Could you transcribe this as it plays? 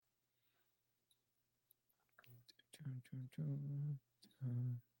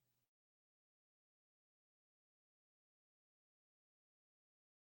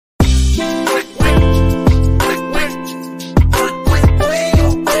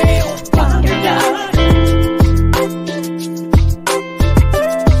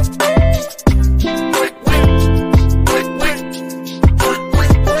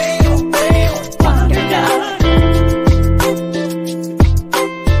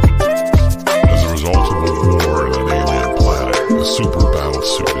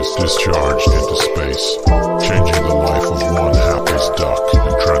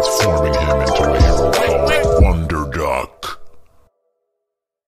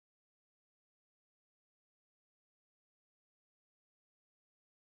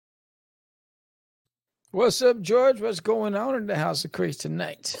What's up, George? What's going on in the House of Craze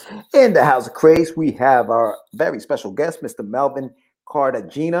tonight? In the House of Craze, we have our very special guest, Mr. Melvin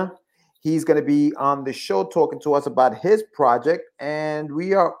Cartagena. He's going to be on the show talking to us about his project, and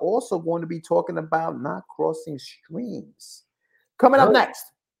we are also going to be talking about not crossing streams. Coming up next.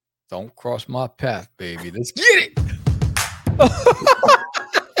 Don't cross my path, baby. Let's get it.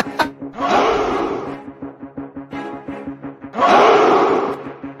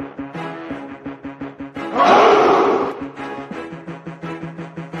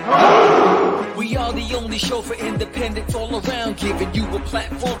 We are the only show for independents all around, giving you a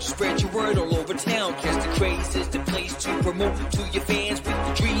platform to spread your word all over town. Catch the Craze is the place to promote to your fans with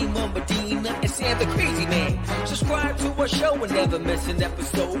the dream of Medina and Sam the Crazy Man. Subscribe to our show and never miss an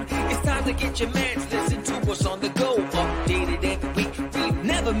episode. It's time to get your mans, listen to us on the go. Updated every week, we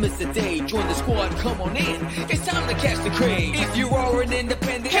never miss a day. Join the squad, come on in. It's time to catch the Craze. If you are an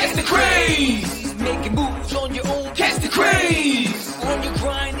independent, catch the Craze. Making moves on your own, catch the Craze. On your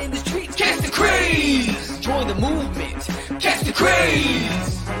grind in the streets, catch the Craze. Join the movement, catch the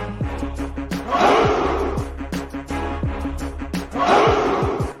Craze.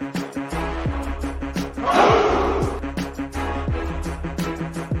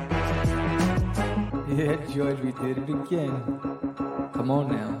 Yeah, George, we did it again. Come on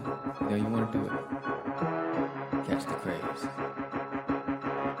now. You know you want to do it. Catch the Craze.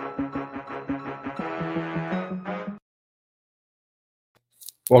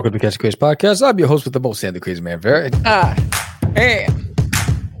 Welcome to Catch the Craze Podcast. I'm your host with the most, Sam the Crazy Man Vera, and I am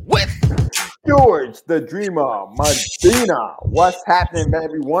with George, the Dreamer, Medina. What's happening,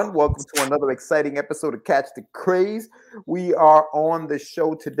 everyone? Welcome to another exciting episode of Catch the Craze. We are on the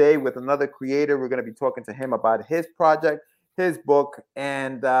show today with another creator. We're going to be talking to him about his project, his book,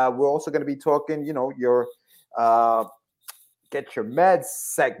 and we're also going to be talking, your Get Your Meds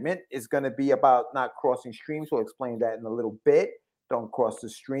segment is going to be about not crossing streams. We'll explain that in a little bit. Don't cross the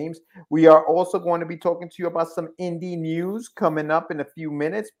streams. We are also going to be talking to you about some indie news coming up in a few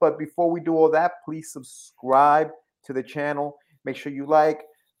minutes. But before we do all that, please subscribe to the channel. Make sure you like,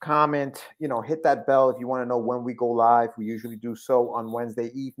 comment, hit that bell if you want to know when we go live. We usually do so on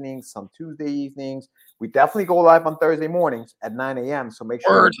Wednesday evenings, some Tuesday evenings. We definitely go live on Thursday mornings at 9 a.m. So make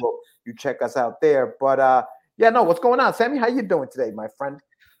sure you check us out there. But what's going on? Sammy, how you doing today, my friend?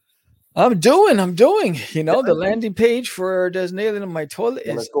 I'm doing. The landing page for There's Nailing in My Toilet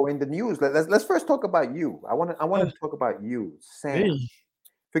is. Let's go in the news. Let's first talk about you. I want to talk about you, Sam. Hey.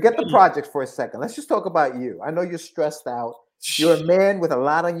 Forget the projects for a second. Let's just talk about you. I know you're stressed out. You're a man with a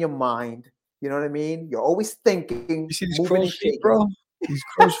lot on your mind. You know what I mean? You're always thinking. You see these crow's feet, bro? These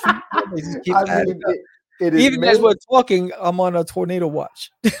crow's feet. It is even as we're talking, I'm on a tornado watch.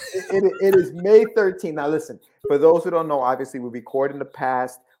 it is May 13th. Now, listen, for those who don't know, obviously we record in the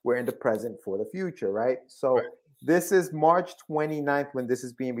past. We're in the present for the future, right? So This is March 29th when this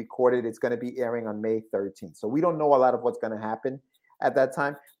is being recorded. It's going to be airing on May 13th. So we don't know a lot of what's going to happen at that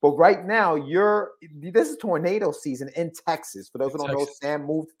time. But right now, this is tornado season in Texas. For those who don't know, Sam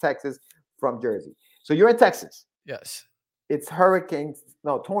moved to Texas from Jersey. So you're in Texas. Yes. It's tornado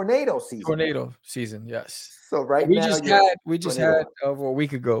season. Tornado season, yes. So we just had over a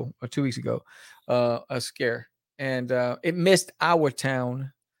week ago or 2 weeks ago a scare, and it missed our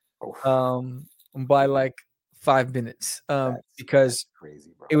town by like 5 minutes because that's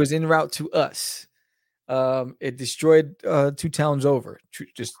crazy, bro. It was en route to us. It destroyed 2 towns over,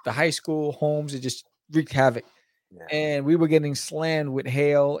 just the high school homes. It just wreaked havoc. Yeah. And we were getting slammed with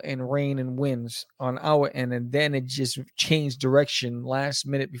hail and rain and winds on our end, and then it just changed direction last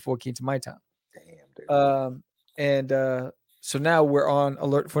minute before it came to my town. Damn, dude. So now we're on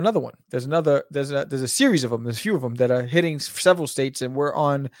alert for another one. There's a series of them. There's a few of them that are hitting several states, and we're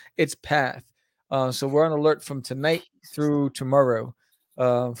on its path. So we're on alert from tonight through tomorrow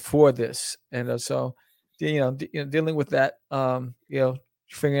for this, and so dealing with that.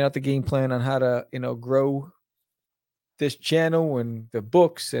 Figuring out the game plan on how to grow this channel and the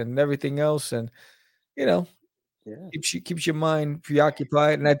books and everything else, and you know, Yeah. keeps your mind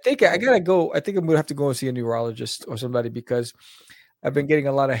preoccupied. And I think I gotta go. I think I'm gonna have to go and see a neurologist or somebody because I've been getting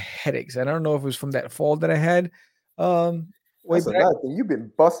a lot of headaches. I don't know if it was from that fall that I had way That's back. another thing. You've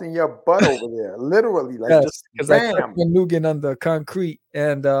been busting your butt over there, literally, like Yes, just because I touched bam. my nougat on the concrete,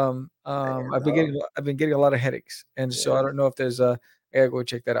 and Man, I've been getting a lot of headaches, and so I yeah. don't know if there's a I gotta go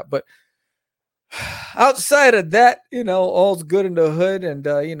check that out. But outside of that, all's good in the hood, and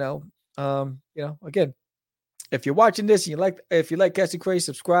again, if you're watching this and if you like Casting Craze,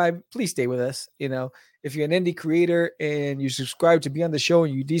 subscribe. Please stay with us. If you're an indie creator and you subscribe to be on the show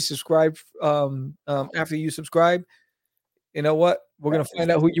and you desubscribe after you subscribe, you know what? We're gonna find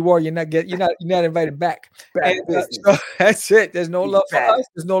out who you are. You're not invited back. Bad And business. so that's it. There's no He's love for bad. us.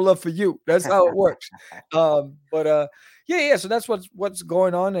 There's no love for you. That's how it works. Yeah. So that's what's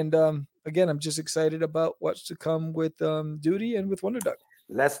going on. And again, I'm just excited about what's to come with Duty and with Wonder Duck.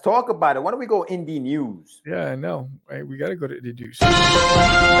 Let's talk about it. Why don't we go indie news? Yeah, I know. Right? We got to go to the news.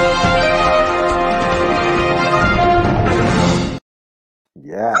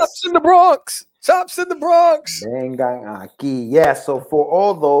 Yes. Tops in the Bronx. Tops in the Bronx. Vengan aquí. Yeah. So for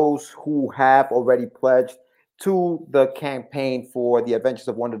all those who have already pledged to the campaign for the Adventures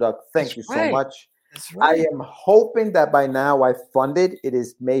of Wonder Duck, thank you so much. That's right. I am hoping that by now I funded. It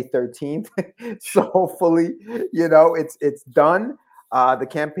is May 13th. So hopefully, it's done. The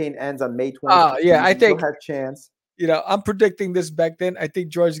campaign ends on May 20th. Yeah, I think have chance. I'm predicting this back then. I think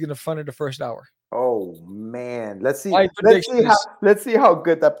George is gonna fund it the first hour. Oh man. Let's see. My Let's prediction see how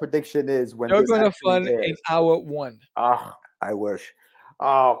good that prediction is when You're this gonna actually fund airs. in hour one. I wish.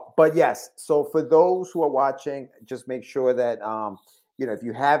 But yes, so for those who are watching, just make sure that if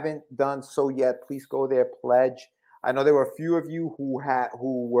you haven't done so yet, please go there, pledge. I know there were a few of you who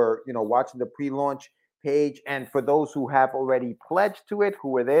were watching the pre-launch page, and for those who have already pledged to it, who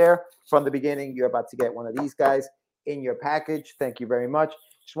were there from the beginning, you're about to get one of these guys in your package. Thank you very much.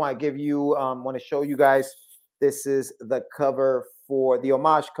 Just want to want to show you guys. This is the cover for the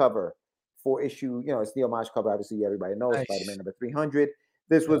homage cover for issue. It's the homage cover. Obviously, everybody knows Nice. Spider-Man number 300.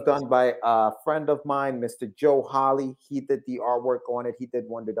 This was done by a friend of mine, Mr. Joe Holly. He did the artwork on it. He did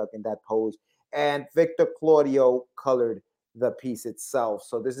Wonder Duck in that pose. And Victor Claudio colored the piece itself.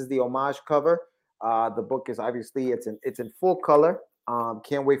 So this is the homage cover. The book is obviously it's in full color.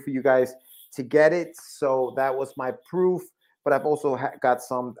 Can't wait for you guys to get it. So that was my proof. But I've also got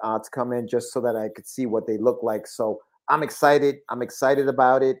some to come in just so that I could see what they look like. So I'm excited. I'm excited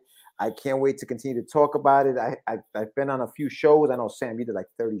about it. I can't wait to continue to talk about it. I've been on a few shows. I know, Sam, you did like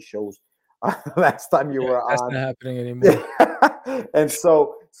 30 shows last time you were that's on. That's not happening anymore. And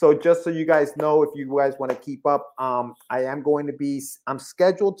so just so you guys know, if you guys want to keep up, I'm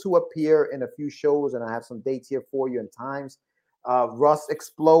scheduled to appear in a few shows, and I have some dates here for you and times. Rust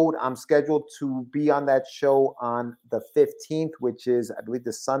Explode, I'm scheduled to be on that show on the 15th, which is, I believe,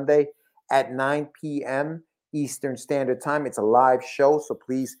 this Sunday at 9 p.m. Eastern Standard Time. It's a live show, so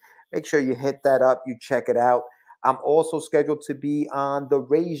please make sure you hit that up. You check it out. I'm also scheduled to be on the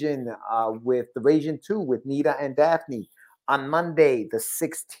Rasian with the Rasian 2 with Nita and Daphne on Monday, the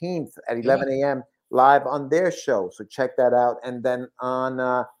 16th at 11 a.m. live on their show. So check that out. And then on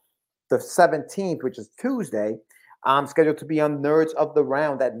the 17th, which is Tuesday, I'm scheduled to be on Nerds of the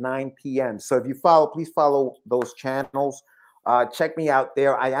Round at 9 p.m. So if you please follow those channels. Check me out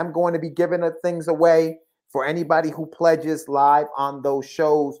there. I am going to be giving things away for anybody who pledges live on those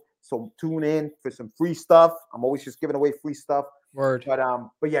shows. So tune in for some free stuff. I'm always just giving away free stuff. Word.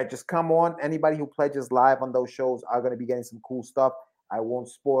 But yeah, just come on. Anybody who pledges live on those shows are going to be getting some cool stuff. I won't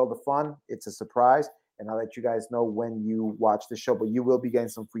spoil the fun. It's a surprise. And I'll let you guys know when you watch the show. But you will be getting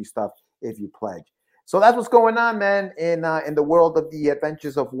some free stuff if you pledge. So that's what's going on, man, in the world of the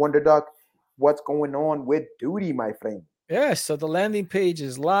Adventures of Wonder Duck. What's going on with Duty, my friend? Yeah, so the landing page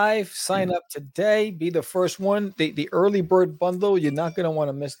is live. Sign up today. Be the first one. The early bird bundle, you're not going to want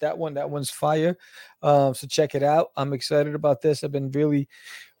to miss that one. That one's fire. So check it out. I'm excited about this. I've been really,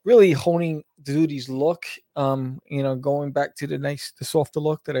 really honing Duty's look, going back to the softer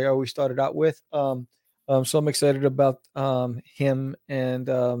look that I always started out with. So I'm excited about him, and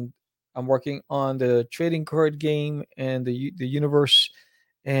I'm working on the trading card game and the universe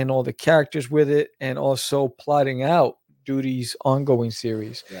and all the characters with it, and also plotting out Duty's ongoing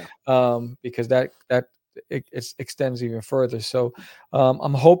series, because that it extends even further. So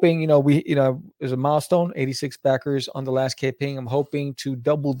I'm hoping, there's a milestone, 86 backers on the last campaign. I'm hoping to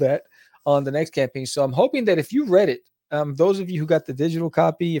double that on the next campaign. So I'm hoping that if you read it, those of you who got the digital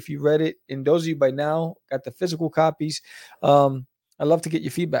copy, if you read it, and those of you by now got the physical copies, I love to get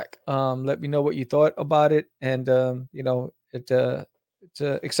your feedback. Let me know what you thought about it, and it's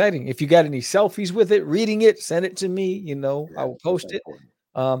exciting. If you got any selfies with it, reading it, send it to me. I will post it.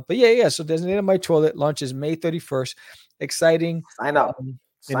 But yeah. So Designated My Toilet launches May 31st. Exciting. Sign up. Um,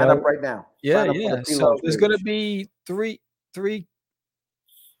 Sign up right now. Yeah, Sign up yeah. So there's going to be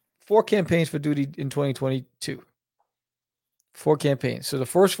 4 campaigns for Duty in 2022. 4 campaigns. So the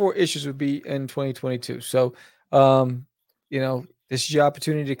first 4 issues would be in 2022. So, this is your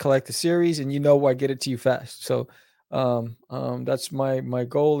opportunity to collect the series, and I get it to you fast. So, that's my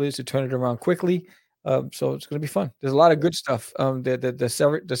goal is to turn it around quickly. So it's going to be fun. There's a lot of good stuff.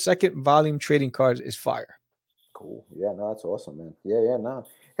 The second volume trading cards is fire. Cool. Yeah, no, that's awesome, man. Yeah, no.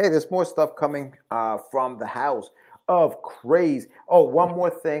 Hey, there's more stuff coming from the house of craze. Oh, one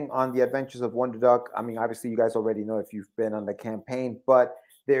more thing on the Adventures of Wonder Duck. I mean, obviously, you guys already know if you've been on the campaign, but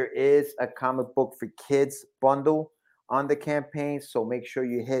there is a comic book for kids bundle on the campaign. So make sure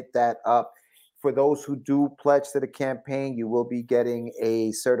you hit that up. For those who do pledge to the campaign, you will be getting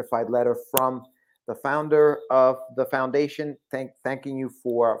a certified letter from the founder of the foundation, thanking you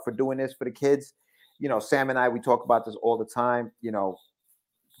for doing this for the kids. Sam and I, we talk about this all the time.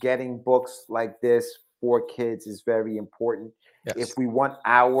 Getting books like this for kids is very important. Yes. If we want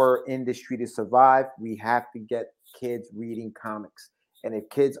our industry to survive, we have to get kids reading comics. And if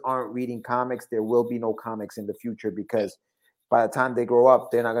kids aren't reading comics, there will be no comics in the future, because by the time they grow up,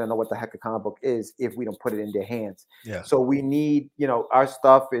 they're not going to know what the heck a comic book is if we don't put it in their hands. Yeah. So we need, our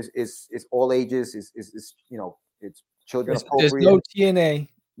stuff is all ages, is it's children appropriate. There's no TNA.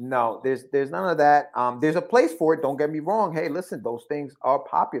 No, there's none of that. There's a place for it. Don't get me wrong. Hey, listen, those things are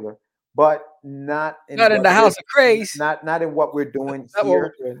popular, but not in the house of craze. Not in what we're doing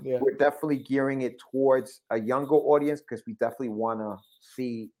here. We're definitely gearing it towards a younger audience, because we definitely want to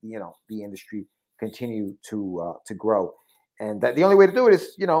see the industry continue to grow, and that the only way to do it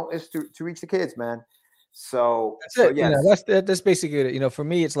is to reach the kids, man. So that's it. Yes. That's basically it. For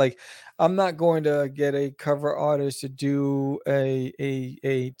me, it's like I'm not going to get a cover artist to do a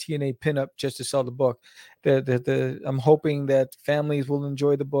TNA pinup just to sell the book. I'm hoping that families will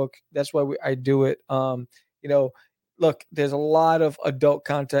enjoy the book. That's why I do it. Look, there's a lot of adult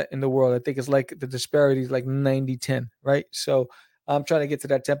content in the world. I think it's like the disparity is like 90-10, right? So I'm trying to get to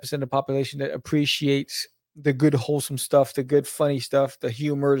that 10% of the population that appreciates the good wholesome stuff, the good funny stuff, the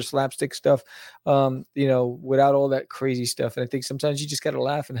humor, the slapstick stuff, without all that crazy stuff. And I think sometimes you just got to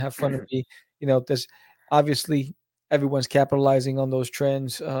laugh and have fun and be, there's obviously everyone's capitalizing on those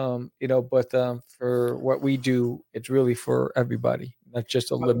trends, but for what we do, it's really for everybody, not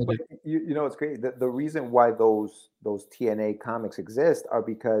just a limited. It's great. The reason why those TNA comics exist are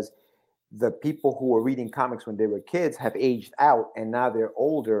because the people who were reading comics when they were kids have aged out, and now they're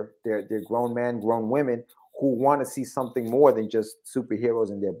older. They're grown men, grown women who want to see something more than just superheroes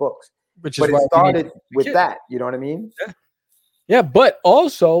in their books. But it started with that. You know what I mean? Yeah, but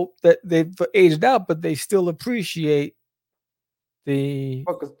also that they've aged out, but they still appreciate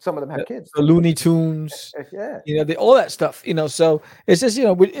because some of them have kids. The Looney Tunes, all that stuff. So it's just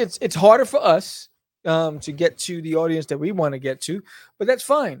it's harder for us to get to the audience that we want to get to, but that's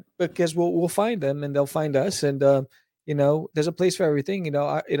fine, because we'll find them and they'll find us, and there's a place for everything.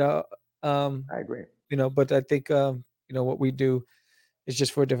 I agree. But I think what we do is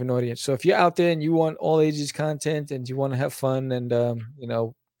just for a different audience. So if you're out there and you want all ages content and you want to have fun, and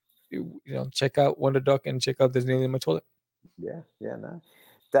check out Wonder Duck and check out Designated My Toilet. Yeah, no.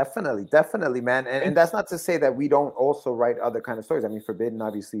 Definitely, man. And that's not to say that we don't also write other kind of stories. I mean, Forbidden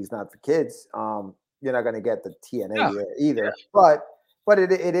obviously is not for kids. You're not going to get the TNA either, but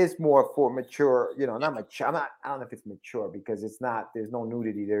it is more for mature, not mature. I don't know if it's mature, because it's not, there's no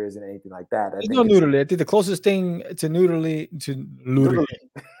nudity. There isn't anything like that. There's no nudity. I think the closest thing to nudity. The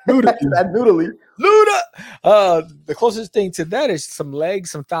closest thing to that is some legs,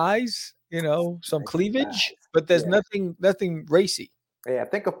 some thighs, some cleavage, but there's nothing racy. Yeah,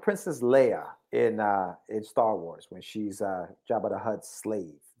 think of Princess Leia in Star Wars when she's Jabba the Hutt's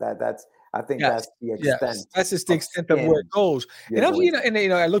slave. I think that's the extent. Yes. That's just the extent of where it goes. And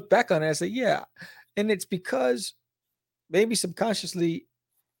I look back on it, I say, yeah, and it's because maybe subconsciously,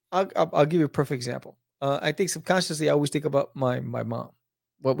 I'll give you a perfect example. I think subconsciously, I always think about my mom.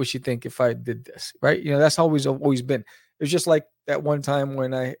 What would she think if I did this? Right? That's always been. It was just like that one time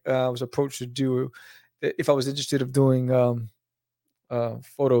when I was approached to do, if I was interested of doing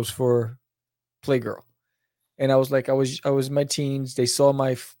photos for Playgirl. And I was like, I was in my teens. They saw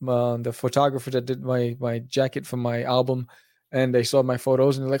the photographer that did my jacket for my album, and they saw my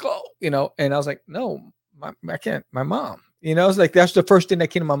photos, and they're like, oh, and I was like, no, I can't. My mom, You know, it's like that's the first thing that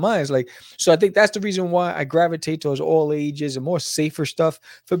came to my mind. It's like, so I think that's the reason why I gravitate towards all ages and more safer stuff.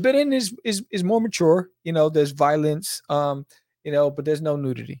 Forbidden is more mature. You know, there's violence, you know, but there's no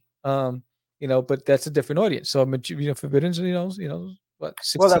nudity. You know, but that's a different audience. So you know, Forbidden, you know, what,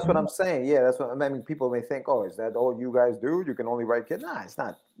 Well, that's 16? what I'm saying. Yeah, that's what I mean. People may think, oh, is that all you guys do? You can only write kids? Nah, it's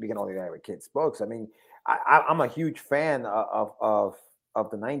not. We can only write kids' books. I mean, I'm a huge fan of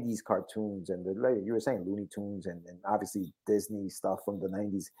the '90s cartoons and like you were saying, Looney Tunes and obviously Disney stuff from the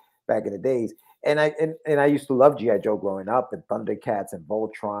 '90s back in the days. And I used to love GI Joe growing up, and Thundercats and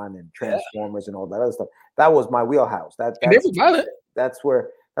Voltron and Transformers and all that other stuff. That was my wheelhouse. That's where.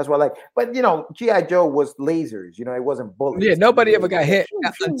 That's what I like. But you know, G.I. Joe was lasers, you know, it wasn't bullets. Yeah, nobody ever got hit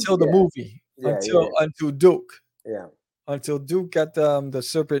until the movie. Until Duke. Yeah. Until Duke got the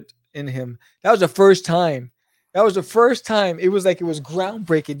serpent in him. That was the first time. That was the first time. It was like it was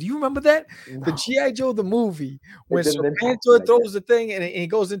groundbreaking. Do you remember that? No. The G.I. Joe, the movie, when Serpentor throws the thing and he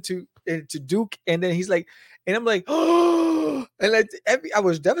goes into Duke, and then he's like, and I'm like, oh, and like I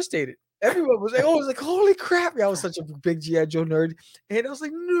was devastated. Everyone was like, oh, I was like, holy crap. I was such a big G.I. Joe nerd. And I was like,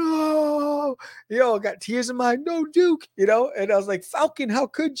 no, you know, I got tears in my eye. No, Duke, you know, and I was like, Falcon, how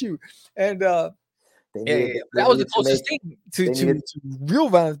could you? And that was the closest thing to real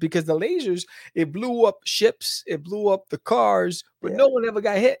violence, because the lasers, it blew up ships, it blew up the cars, but no one ever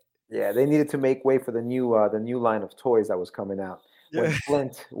got hit. Yeah, they needed to make way for the new line of toys that was coming out.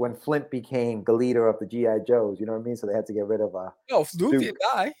 When Flint became the leader of the G.I. Joes, you know what I mean? So they had to get rid of no, Duke didn't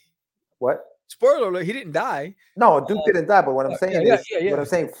die. What? Spoiler alert, he didn't die. No, Duke didn't die, but what I'm saying is what I'm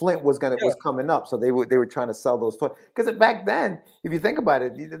saying, Flint was coming up. So they were trying to sell those toys. Because back then, if you think about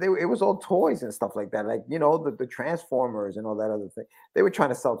it, it was all toys and stuff like that. Like, you know, the Transformers and all that other thing. They were trying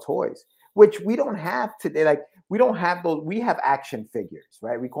to sell toys, which we don't have today. Like, we don't have those. We have action figures,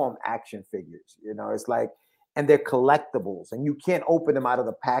 right? We call them action figures. You know, it's like, and they're collectibles, and you can't open them out of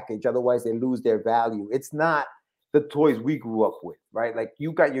the package, otherwise they lose their value. It's not the toys we grew up with, right? Like,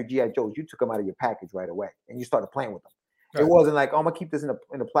 you got your G.I. Joes, you took them out of your package right away, and you started playing with them. Right. It wasn't like, oh, I'm gonna keep this in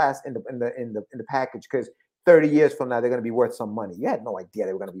the package because 30 years from now they're gonna be worth some money. You had no idea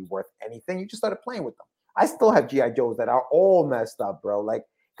they were gonna be worth anything. You just started playing with them. I still have G.I. Joes that are all messed up, bro. Like,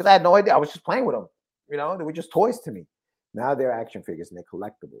 because I had no idea. I was just playing with them. You know, they were just toys to me. Now they're action figures and they're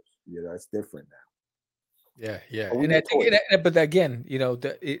collectibles. You know, it's different now. Yeah. And I think, but again, you know,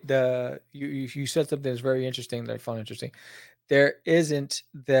 you said something that's very interesting that I found interesting. There isn't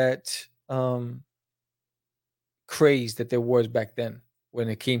that craze that there was back then when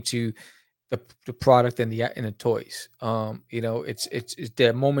it came to the product and the toys. You know, it's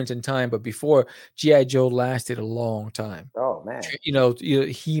there are moments in time, but before, G.I. Joe lasted a long time. Oh man, you know,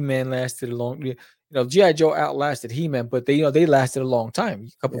 He-Man lasted a long. You know, G.I. Joe outlasted He-Man, but they lasted a long time,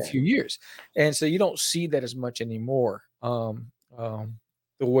 few years. And so you don't see that as much anymore. The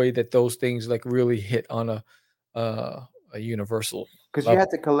way that those things like really hit on a universal. Because you had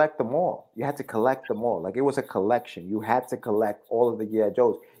to collect them all. Like, it was a collection. You had to collect all of the G.I.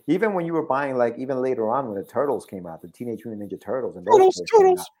 Joes. Even when you were buying, like, even later on when the Turtles came out, the Teenage Mutant Ninja Turtles, and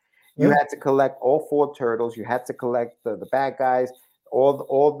Turtles. You had to collect all 4 Turtles. You had to collect the bad guys.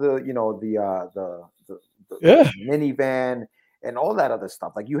 All the you know the minivan and all that other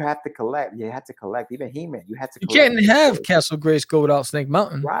stuff. Like, you had to collect. Even He-Man. You had to. You can't have Castle Grayskull without Snake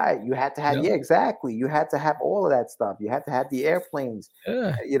Mountain. Right. You had to have. Yeah, exactly. You had to have all of that stuff. You had to have the airplanes.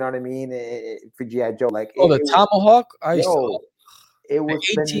 Yeah. You know what I mean? For G.I. Joe, like Tomahawk. It was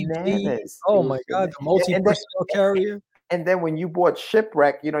bananas. Oh my God, the multi-personnel carrier. And then when you bought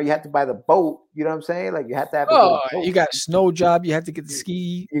Shipwreck, you know, you had to buy the boat. You know what I'm saying? Like, you had to have. You got Snow Job. You had to get the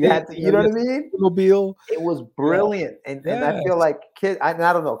ski. You had to. You know what I mean? Mobile. It was brilliant, and I feel like kids. I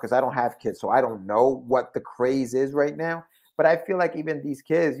don't know, because I don't have kids, so I don't know what the craze is right now. But I feel like even these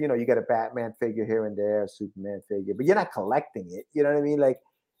kids, you know, you get a Batman figure here and there, a Superman figure, but you're not collecting it. You know what I mean? Like,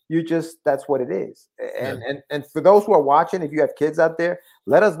 you just, that's what it is. And for those who are watching, if you have kids out there,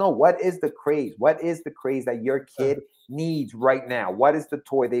 let us know, what is the craze? What is the craze that your kid needs right now? What is the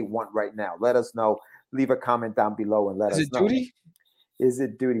toy they want right now? Let us know. Leave a comment down below and let us know. Is it Duty? Is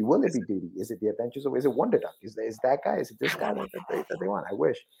it Duty? Will it be Duty? Is it the Adventures of? Is it Wonder Duck? Is that guy? Is it this guy that they want? I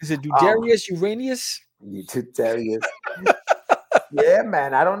wish. Is it Dudarius Uranius? Dudarius. Yeah,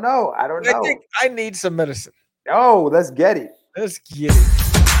 man. I don't know. I think I need some medicine. Oh, let's get it. Let's get it.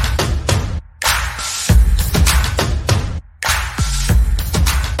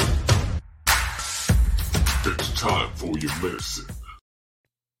 It's time for your medicine.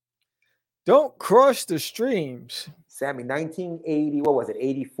 Don't cross the streams. Sammy, 1980. What was it?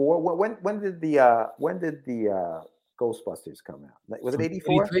 84. When did the Ghostbusters come out? Was it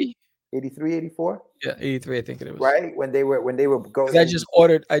 84? 83, 84? Yeah, 83, I think it was. Right? When they were going. I just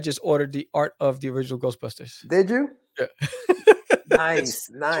ordered the art of the original Ghostbusters. Did you? Yeah. Nice.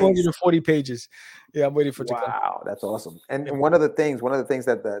 240 pages. Yeah, I'm waiting for it to come. Wow, that's awesome. And one of the things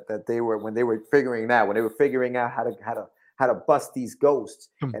that they were when they were figuring out how to bust these ghosts,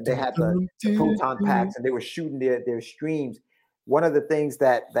 and they had the proton packs, and they were shooting their streams. One of the things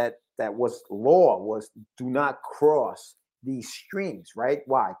that was law was do not cross these streams, right?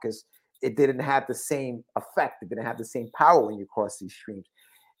 Why? Because it didn't have the same effect. It didn't have the same power when you cross these streams.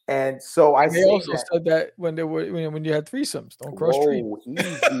 And so they also said that when you had threesomes, don't cross streams.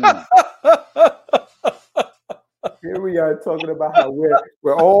 Easy. Here we are talking about how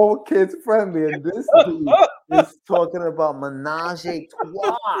we're all kids friendly, and this dude is talking about menage a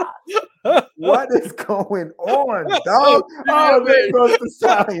trois. What is going on, dog? Oh, there goes the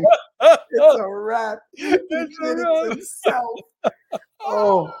sign. It's a wrap. It's himself.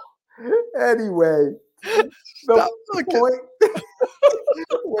 Oh, anyway. The point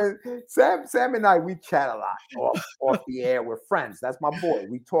when Sam and I, we chat a lot off the air. We're friends. That's my boy.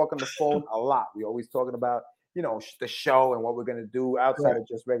 We talk on the phone a lot. We always talking about, the show and what we're going to do outside of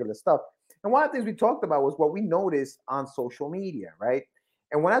just regular stuff. And one of the things we talked about was what we noticed on social media, right?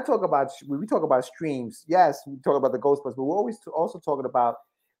 And when we talk about streams, yes, we talk about the Ghostbusters, but we're always also talking about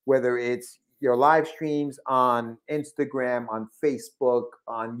whether it's your live streams on Instagram, on Facebook,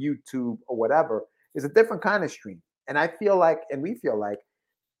 on YouTube, or whatever, is a different kind of stream. And we feel like,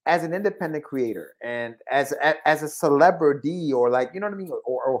 as an independent creator and as a celebrity, or like, you know what I mean,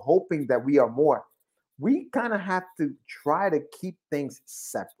 or hoping that we are more, we kind of have to try to keep things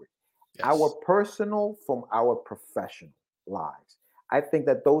separate. Yes. Our personal from our professional lives. I think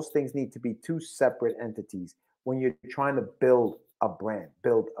that those things need to be two separate entities when you're trying to build a brand,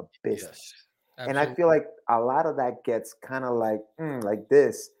 build a business. Yes, and I feel like a lot of that gets kind of like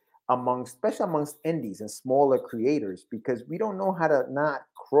this especially amongst indies and smaller creators, because we don't know how to not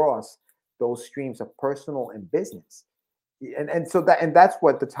cross those streams of personal and business. And that's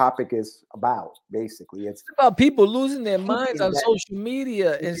what the topic is about, basically. It's about people losing their minds on social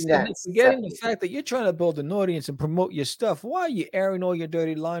media and forgetting the fact that you're trying to build an audience and promote your stuff. Why are you airing all your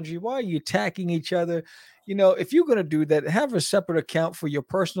dirty laundry? Why are you attacking each other? If you're going to do that, have a separate account for your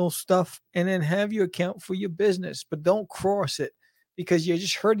personal stuff and then have your account for your business, but don't cross it, because you're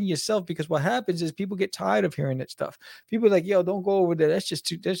just hurting yourself. Because what happens is people get tired of hearing that stuff. People are like, yo, don't go over there. That's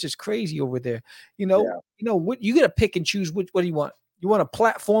just crazy over there. What you got to pick and choose. What do you want? You want a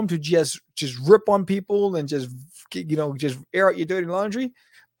platform to just rip on people and just air out your dirty laundry?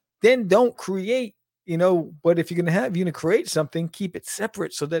 Then don't create, but if you're going to create something, keep it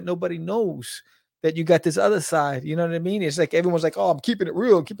separate so that nobody knows that you got this other side. You know what I mean? It's like everyone's like, oh, I'm keeping it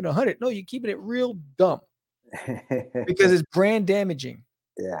real, I'm keeping it 100. No, you're keeping it real dumb. Because it's brand damaging.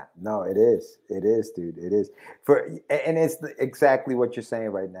 Yeah, no, it is, dude. It is and it's exactly what you're saying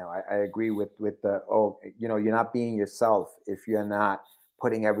right now. I agree with the you're not being yourself if you're not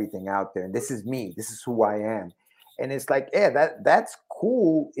putting everything out there. And this is me. This is who I am. And it's like, that's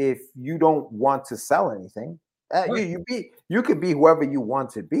cool if you don't want to sell anything. You can be whoever you want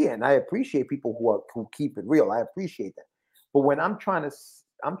to be, and I appreciate people who keep it real. I appreciate that. But when I'm trying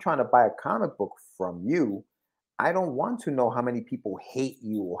to buy a comic book from you, I don't want to know how many people hate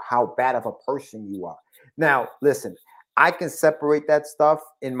you or how bad of a person you are. Now, listen, I can separate that stuff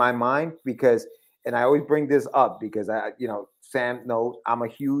in my mind because, and I always bring this up because Sam knows I'm a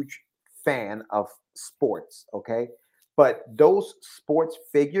huge fan of sports, okay? But those sports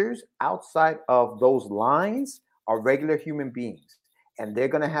figures outside of those lines are regular human beings, and they're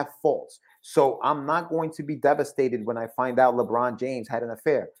going to have faults. So I'm not going to be devastated when I find out LeBron James had an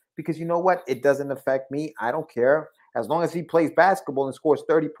affair. Because you know what? It doesn't affect me. I don't care. As long as he plays basketball and scores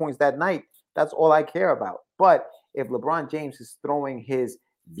 30 points that night, that's all I care about. But if LeBron James is throwing his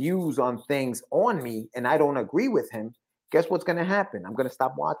views on things on me and I don't agree with him, guess what's going to happen? I'm going to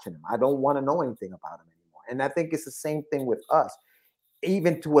stop watching him. I don't want to know anything about him anymore. And I think it's the same thing with us.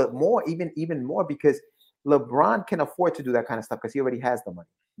 Even more, because LeBron can afford to do that kind of stuff because he already has the money.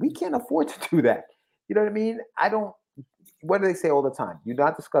 We can't afford to do that. You know what I mean? What do they say all the time? Do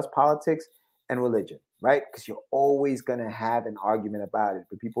not discuss politics and religion, right? Because you're always going to have an argument about it.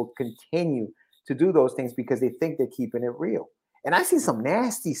 But people continue to do those things because they think they're keeping it real. And I see some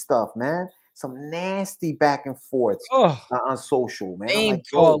nasty stuff, man. Some nasty back and forths on social, man.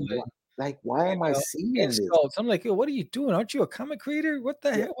 Why am I seeing this? I'm like, yo, what are you doing? Aren't you a comic creator? What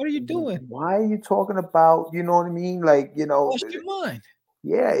the hell? What are you doing? Why are you talking about, you know what I mean? Lost your mind.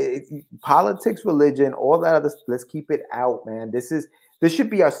 Yeah, politics, religion, all that other. Let's keep it out, man. This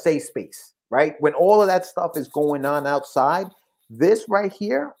should be our safe space, right? When all of that stuff is going on outside, this right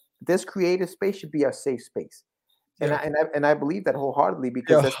here, this creative space should be our safe space. And Yeah. I believe that wholeheartedly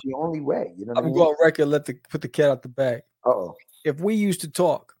because Yeah. that's the only way. You know what I I'm mean? going record. Put the cat out the bag. Uh-oh. If we used to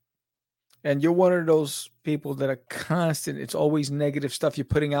talk, and you're one of those people that are constant, it's always negative stuff you're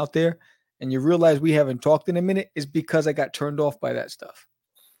putting out there, and you realize we haven't talked in a minute, is because I got turned off by that stuff.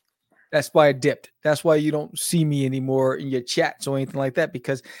 That's why I dipped. That's why you don't see me anymore in your chats or anything like that,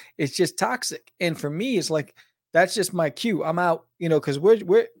 because it's just toxic. And for me, it's like that's just my cue. I'm out, because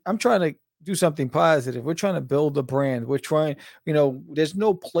I'm trying to do something positive. We're trying to build a brand. We're trying, there's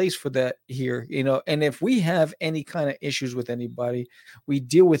no place for that here, and if we have any kind of issues with anybody, we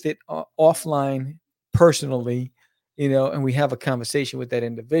deal with it offline personally, and we have a conversation with that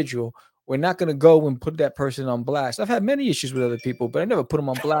individual. We're not going to go and put that person on blast. I've had many issues with other people, but I never put them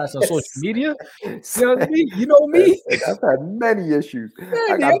on blast on social media. You know what I mean? You know me. I've had many issues.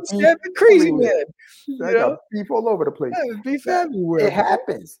 I got beef crazy man. I got beef all over the place. Yeah, beef everywhere. It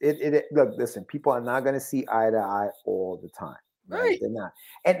happens. Look, listen, people are not going to see eye to eye all the time. Right. They're not.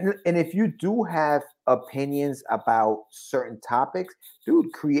 And if you do have opinions about certain topics,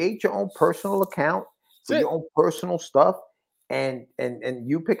 dude, create your own personal account for your own personal stuff. And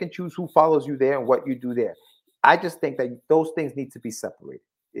you pick and choose who follows you there and what you do there. I just think that those things need to be separated.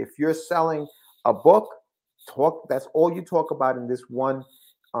 If you're selling a book, that's all you talk about in this one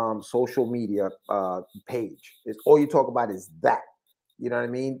social media page. Is all you talk about is that. You know what I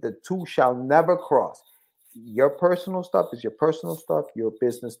mean? The two shall never cross. Your personal stuff is your personal stuff. Your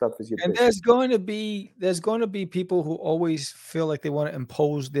business stuff is your business. And there's going to be people who always feel like they want to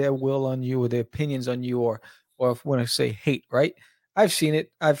impose their will on you or their opinions on you, or if when I say hate, right? I've seen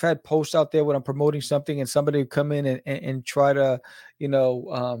it. I've had posts out there when I'm promoting something and somebody would come in and try to,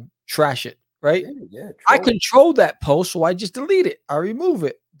 trash it, right? Yeah, I control that post, so I just delete it. I remove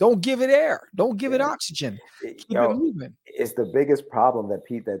it. Don't give it air. Don't give it oxygen. Keep it moving. It's the biggest problem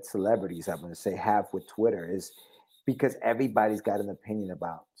that celebrities, I'm going to say, have with Twitter is because everybody's got an opinion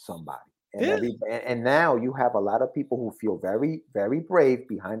about somebody. And now you have a lot of people who feel very, very brave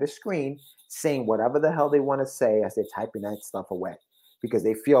behind the screen saying whatever the hell they want to say as they're typing that stuff away because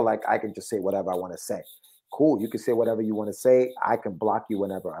they feel like I can just say whatever I want to say. Cool. You can say whatever you want to say. I can block you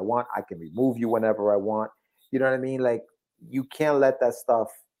whenever I want. I can remove you whenever I want. You know what I mean? Like you can't let that stuff,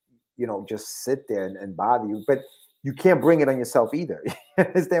 just sit there and bother you, but you can't bring it on yourself either. You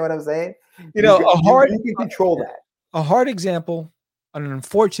understand what I'm saying? You can control that. A hard example, an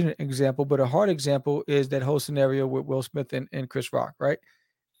unfortunate example, but a hard example is that whole scenario with Will Smith and Chris Rock, right?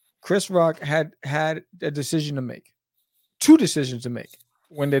 Chris Rock had a decision to make, 2 decisions to make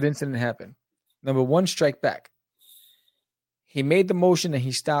when that incident happened. Number 1, strike back. He made the motion and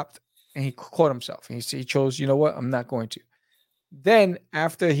he stopped and he caught himself. He chose, you know what? I'm not going to. Then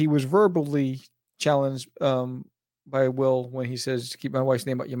after he was verbally challenged by Will when he says, keep my wife's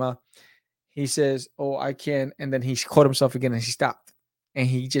name out your mouth, he says, oh, I can. And then he caught himself again and he stopped and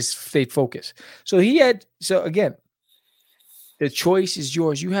he just stayed focused. So again, the choice is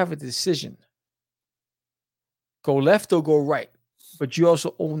yours. You have a decision. Go left or go right. But you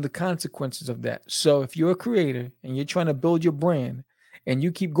also own the consequences of that. So if you're a creator and you're trying to build your brand and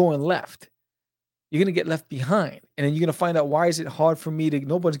you keep going left, you're going to get left behind. And then you're going to find out, why is it hard for me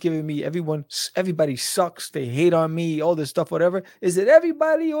nobody's giving me, everybody sucks. They hate on me, all this stuff, whatever. Is it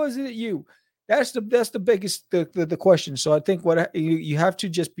everybody or is it you? That's the biggest, the question. So I think what you have to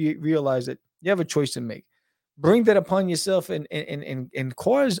just realize that you have a choice to make. Bring that upon yourself and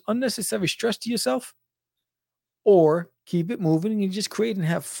cause unnecessary stress to yourself, or keep it moving and you just create and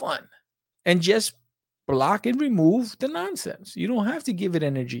have fun and just block and remove the nonsense. You don't have to give it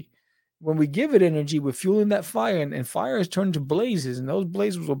energy. When we give it energy, we're fueling that fire, and fire is turned to blazes, and those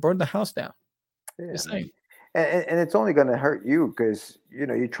blazes will burn the house down. Yeah, and it's only going to hurt you because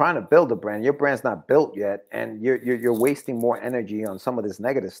you're trying to build a brand. Your brand's not built yet, and you're wasting more energy on some of this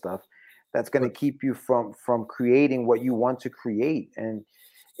negative stuff that's going to keep you from creating what you want to create. And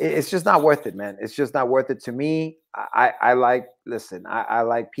it's just not worth it, man. It's just not worth it to me. I like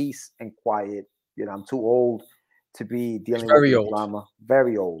peace and quiet. I'm too old to be dealing with drama.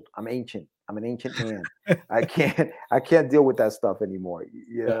 Very old. I'm ancient. I'm an ancient man. I can't deal with that stuff anymore.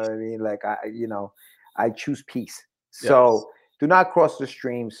 You know what I mean? Like I choose peace. So do not cross the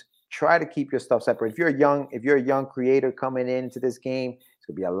streams. Try to keep your stuff separate. If you're a young creator coming into this game, it's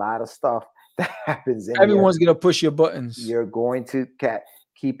gonna be a lot of stuff that happens. Everyone's gonna push your buttons. You're going to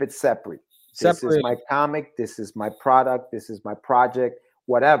keep it separate. This is my comic. This is my product. This is my project.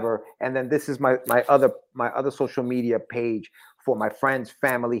 Whatever. And then this is my other social media page for my friends,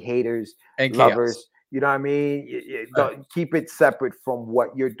 family, haters, and lovers. Chaos. You know what I mean? Keep it separate from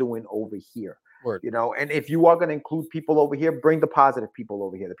what you're doing over here. Word. You know, and if you are going to include people over here, bring the positive people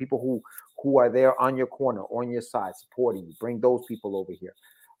over here, the people who are there on your corner, on your side, supporting you. Bring those people over here,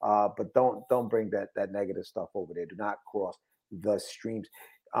 but don't bring that negative stuff over there. Do not cross the streams.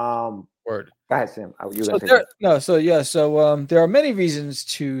 Word. Go ahead, Sam. So there are many reasons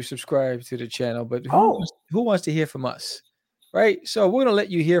to subscribe to the channel, but who wants to hear from us? Right. So we're gonna let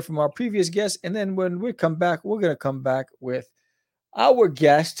you hear from our previous guests, and then when we come back, we're gonna come back with our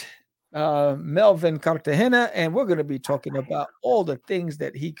guest, Melvin Cartagena, and we're gonna be talking about all the things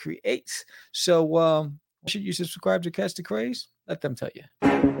that he creates. So should you subscribe to Catch the Craze? Let them tell you.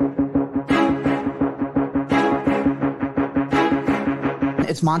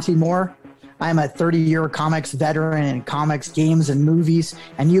 It's Monty Moore. I'm a 30-year comics veteran in comics, games, and movies,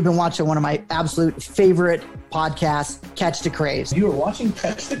 and you've been watching one of my absolute favorite podcasts, Catch the Craze. You are watching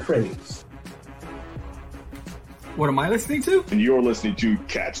Catch the Craze. What am I listening to? And you're listening to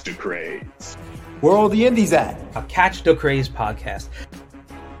Catch the Craze. Where are all the indies at? A Catch the Craze podcast.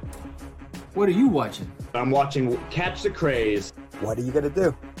 What are you watching? I'm watching Catch the Craze. What are you going to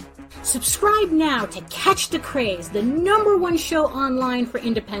do? Subscribe now to Catch the Craze, the #1 show online for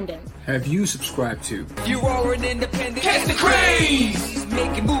independent. Have you subscribed to? You are an independent. Catch the craze.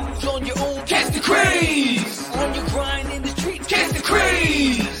 Making moves on your own. Catch the craze. On your grind in the streets. Catch the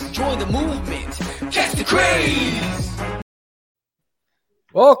craze. Join the movement. Catch the craze.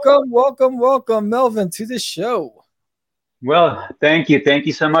 Welcome, Melvin, to the show. Well, thank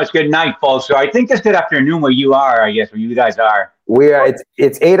you so much. Good night, folks. So I think it's good afternoon where you are. I guess where you guys are. We are.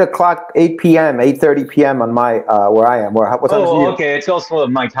 It's 8 p.m., 8:30 p.m. on my where I am. What time is it? Okay. It's also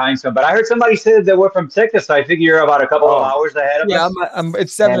my time zone. But I heard somebody say that we're from Texas, so I figure you're about a couple of hours ahead of us. Yeah,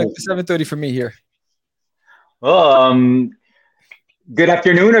 it's 7:30 for me here. Well, good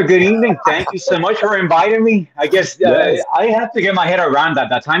afternoon or good evening. Thank you so much for inviting me. I guess I have to get my head around that.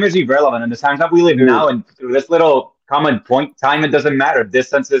 That time is irrelevant, and the times that we live now, and through this little common point, time, it doesn't matter.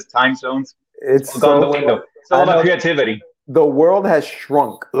 Distances, time zones. It's all the window. It's all about creativity. The world has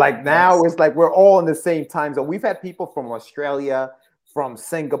shrunk. Like now, it's like we're all in the same time zone. We've had people from Australia, from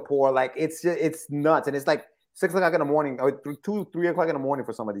Singapore. Like it's nuts, and it's like 6 o'clock in the morning, or 3 o'clock in the morning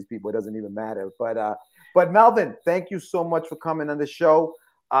for some of these people. It doesn't even matter. But Melvin, thank you so much for coming on the show.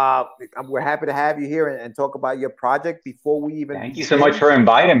 We're happy to have you here and talk about your project. Before we even thank you so much for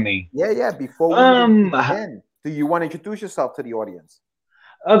inviting me. Yeah. Before we begin, do you want to introduce yourself to the audience?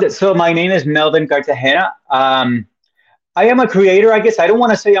 Okay, so my name is Melvin Cartagena. I am a creator, I guess. I don't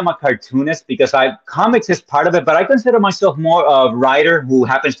want to say I'm a cartoonist because comics is part of it, but I consider myself more a writer who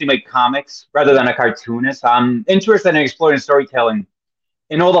happens to make comics rather than a cartoonist. I'm interested in exploring storytelling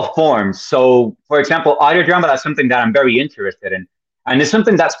in all the forms. So, for example, audio drama, that's something that I'm very interested in. And it's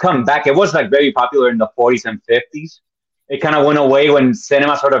something that's come back. It was like very popular in the 40s and 50s. It kind of went away when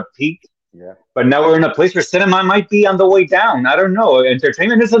cinema sort of peaked. Yeah. But now we're in a place where cinema might be on the way down. I don't know.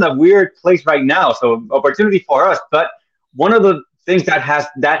 Entertainment is in a weird place right now. So opportunity for us. But one of the things that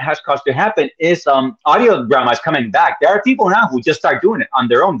has caused to happen is audio drama is coming back. There are people now who just start doing it on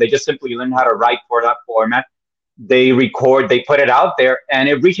their own. They just simply learn how to write for that format. They record, they put it out there, and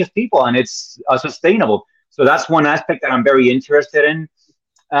it reaches people, and it's sustainable. So that's one aspect that I'm very interested in.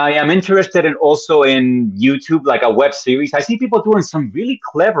 I am interested in also in YouTube, like a web series. I see people doing some really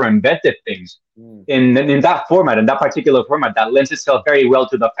clever, inventive things in that format, in that particular format that lends itself very well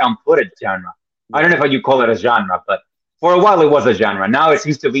to the found footage genre. I don't know if you call it a genre, but for a while it was a genre. Now it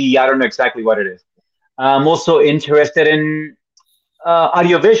seems to be, I don't know exactly what it is. I'm also interested in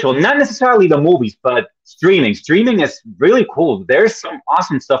audiovisual, not necessarily the movies, but streaming. Streaming is really cool. There's some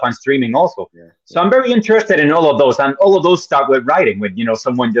awesome stuff on streaming also. Yeah. So I'm very interested in all of those, and all of those start with writing, with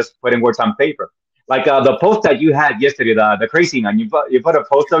someone just putting words on paper. Like the post that you had yesterday, the crazy man. You put a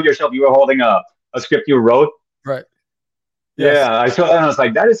post of yourself. You were holding a script you wrote. Right. Yes. Yeah, I saw, and I was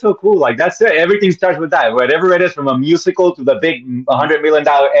like, that is so cool. Like that's it. Everything starts with that. Whatever it is, from a musical to the big $100 million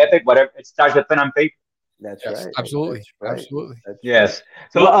epic, whatever, it starts with pen and paper. That's yes, right. Absolutely. That's right. Absolutely. That's yes.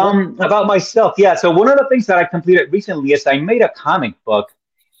 So about myself, yeah. So one of the things that I completed recently is I made a comic book,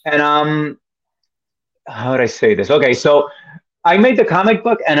 and how would I say this? Okay, so I made the comic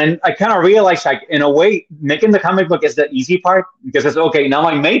book, and then I kind of realized, like, in a way, making the comic book is the easy part, because it's okay. Now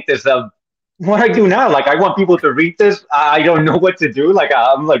I made this. What I do now, like, I want people to read this. I don't know what to do. Like,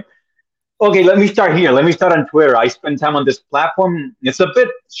 I'm like, okay, let me start here. Let me start on Twitter. I spend time on this platform. It's a bit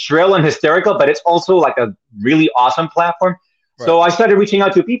shrill and hysterical, but it's also like a really awesome platform. Right. So I started reaching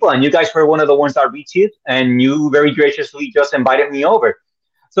out to people, and you guys were one of the ones that reached it, and you very graciously just invited me over.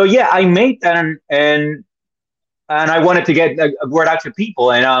 So yeah, I made that, and I wanted to get a word out to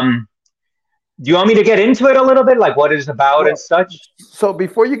people. And Do you want me to get into it a little bit, like what it's about and such? So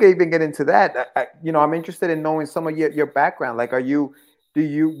before you even get into that, I'm interested in knowing some of your background. Like,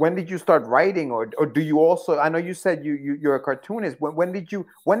 when did you start writing, or do you also? I know you said you're a cartoonist. When did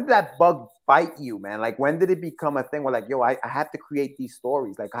that bug bite you, man? Like, when did it become a thing where like, yo, I have to create these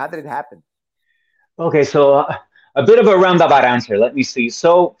stories? Like, how did it happen? Okay, so a bit of a roundabout answer. Let me see.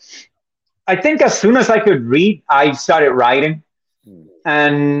 So I think as soon as I could read, I started writing,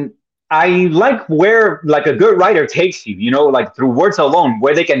 and I like where like a good writer takes you, like through words alone,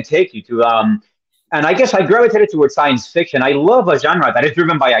 where they can take you to. And I guess I gravitated towards science fiction. I love a genre that is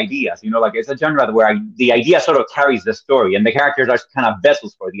driven by ideas, like it's a genre where the idea sort of carries the story and the characters are kind of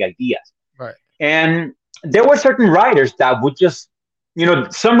vessels for the ideas. Right. And there were certain writers that would just,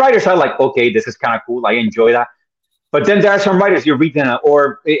 some writers are like, okay, this is kind of cool. I enjoy that. But then there are some writers you read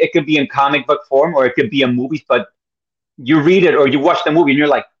or it could be in comic book form, or it could be in movies, but you read it or you watch the movie and you're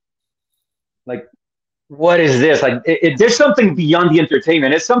like, what is this? Like, there's something beyond the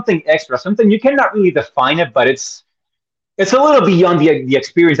entertainment. It's something extra, something you cannot really define it, but it's a little beyond the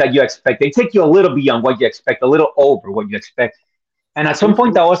experience that you expect. They take you a little beyond what you expect, a little over what you expect. And at some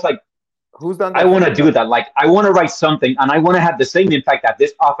point, I was like, who's done that? I want to do that. Like, I want to write something, and I want to have the same impact that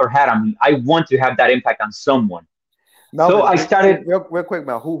this author had on me. I want to have that impact on someone. Melvin, so I started real quick,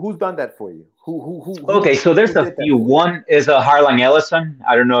 Mel. Who's done that for you? Who okay, so there's a few. One is Harlan Ellison.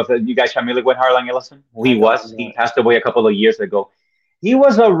 I don't know if you guys are familiar with Harlan Ellison. Who he was. He passed away a couple of years ago. He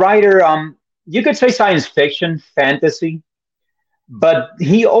was a writer. You could say science fiction, fantasy, but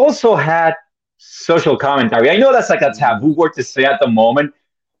he also had social commentary. I know that's like a taboo word to say at the moment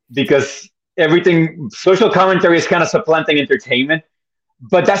because social commentary is kind of supplanting entertainment.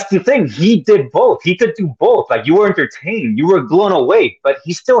 But that's the thing. He did both. He could do both. Like, you were entertained, you were blown away, but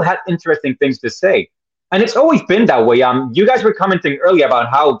he still had interesting things to say. And it's always been that way. You guys were commenting earlier about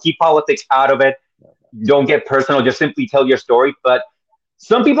how keep politics out of it. Don't get personal. Just simply tell your story. But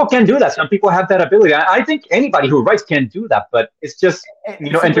some people can do that. Some people have that ability. I think anybody who writes can do that. But it's just,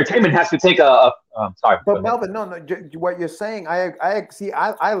 entertainment has to take sorry. But Melvin, no. What you're saying,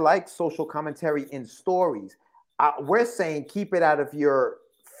 I like social commentary in stories. We're saying keep it out of your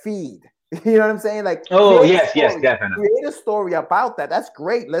feed. You know what I'm saying? Like, yes, definitely. Create a story about that. That's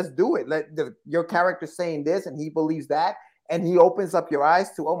great. Let's do it. Your character saying this and he believes that, and he opens up your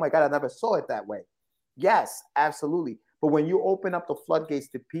eyes to, oh my God, I never saw it that way. Yes, absolutely. But when you open up the floodgates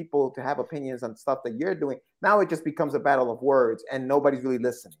to people to have opinions on stuff that you're doing, now it just becomes a battle of words and nobody's really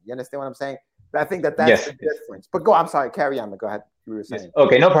listening. You understand what I'm saying? I think that's the difference. But I'm sorry, carry on. Go ahead. You were saying.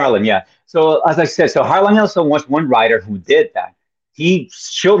 Okay, no problem. Yeah. So as I said, Harlan Ellison was one writer who did that. He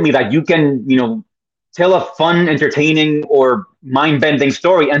showed me that you can, tell a fun, entertaining, or mind-bending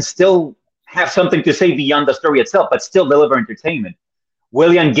story and still have something to say beyond the story itself, but still deliver entertainment.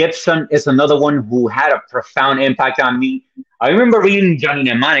 William Gibson is another one who had a profound impact on me. I remember reading Johnny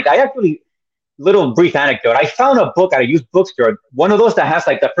Mnemonic. Little brief anecdote. I found a book at a used bookstore. One of those that has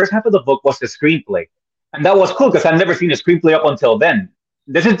the first half of the book was the screenplay. And that was cool because I've never seen a screenplay up until then.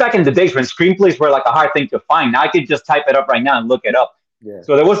 This is back in the days when screenplays were a hard thing to find. Now I could just type it up right now and look it up. Yeah.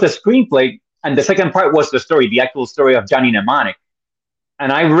 So there was the screenplay, and the second part was the story, the actual story of Johnny Mnemonic.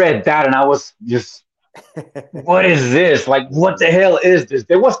 And I read that and I was just, what is this? Like, what the hell is this?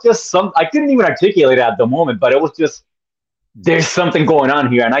 There was just I couldn't even articulate it at the moment, but it was just, there's something going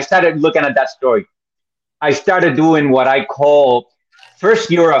on here. And I started looking at that story. I started doing what I call, first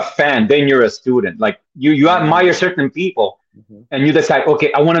you're a fan, then you're a student. Like, you admire certain people, and you decide,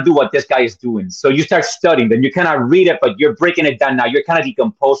 okay, I want to do what this guy is doing. So you start studying, then you cannot read it, but you're breaking it down now. You're kind of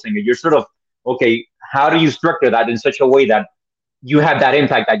decomposing it. You're sort of, okay, how do you structure that in such a way that you have that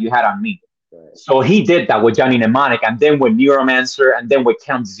impact that you had on me? Right. So he did that with Johnny Mnemonic, and then with Neuromancer, and then with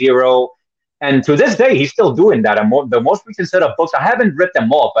Count Zero. And to this day, he's still doing that. The most recent set of books, I haven't read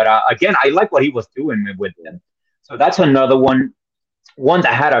them all, but again, I like what he was doing with them. So that's another one. One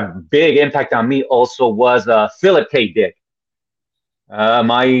that had a big impact on me also was Philip K. Dick. Am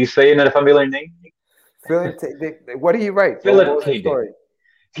I saying a familiar name? Philip K. Dick. What did he write? Philip K. Dick.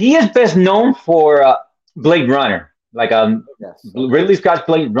 He is best known for Blade Runner, Ridley Scott's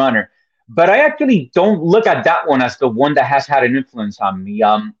Blade Runner. But I actually don't look at that one as the one that has had an influence on me.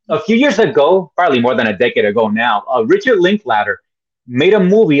 A few years ago, probably more than a decade ago now, Richard Linklater made a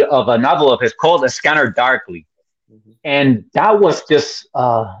movie of a novel of his called A Scanner Darkly. And that was just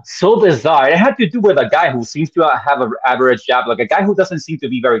so bizarre. It had to do with a guy who seems to have an average job, like a guy who doesn't seem to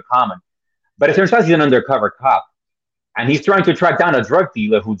be very common. But it turns out he's an undercover cop. And he's trying to track down a drug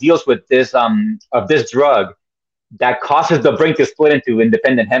dealer who deals with this drug that causes the brain to split into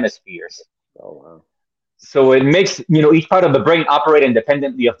independent hemispheres. Oh, wow. So it makes, each part of the brain operate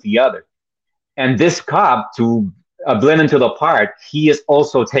independently of the other. And this cop, to blend into the part, he is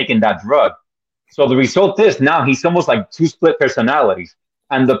also taking that drug. So the result is now he's almost like two split personalities.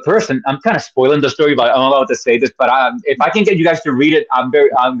 And the person, I'm kind of spoiling the story, but I'm allowed to say this. But if I can get you guys to read it, I'm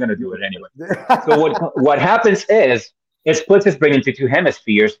going to do it anyway. So what happens is it splits his brain into two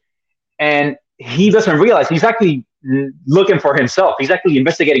hemispheres, and he doesn't realize he's actually looking for himself. He's actually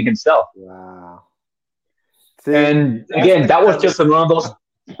investigating himself. Wow. See, and again, that was just one of those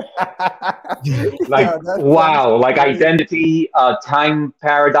like identity, time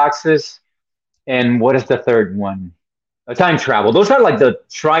paradoxes, and what is the third one? Time travel. Those are like the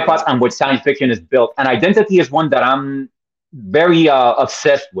tripods on which science fiction is built, and identity is one that I'm very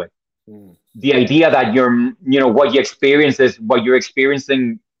obsessed with. The idea that what you experience is what you're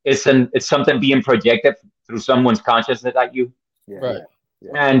experiencing it's something being projected through someone's consciousness at you. Yeah. Right.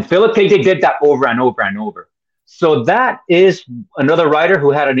 Yeah. And Philip K. Dick did that over and over and over. So that is another writer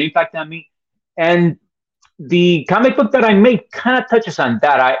who had an impact on me. And the comic book that I made kind of touches on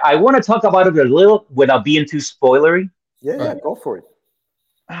that. I want to talk about it a little without being too spoilery. Yeah, go for it.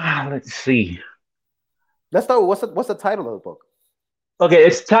 Let's see. Let's start. What's the title of the book? Okay,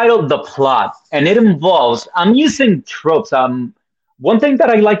 it's titled The Plot, and it involves, I'm using tropes. One thing that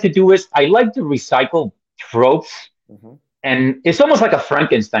I like to do is I like to recycle tropes, and it's almost like a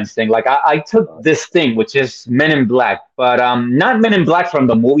Frankenstein thing. Like I took this thing, which is Men in Black, but not Men in Black from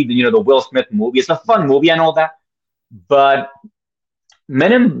the movie, the Will Smith movie. It's a fun movie and all that, but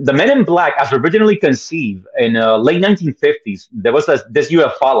the Men in Black, as originally conceived in late 1950s, there was this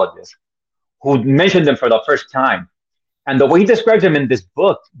ufologist who mentioned them for the first time. And the way he describes them in this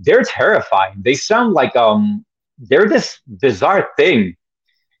book, they're terrifying. They sound like they're this bizarre thing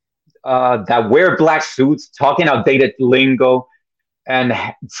that wear black suits, talking outdated lingo, and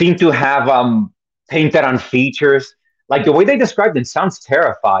seem to have painted on features. Like the way they describe them sounds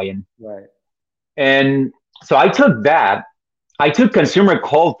terrifying. Right. And so I took that. I took consumer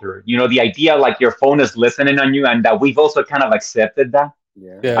culture, the idea like your phone is listening on you, and that we've also kind of accepted that.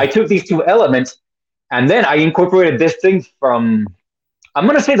 Yeah. I took these two elements, and then I incorporated this thing from, I'm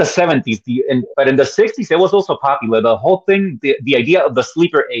going to say the 70s, but in the 60s, it was also popular. The whole thing, the idea of the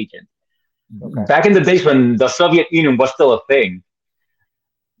sleeper agent. Okay. Back in the days when the Soviet Union was still a thing.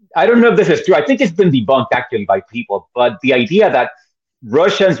 I don't know if this is true. I think it's been debunked actually by people, but the idea that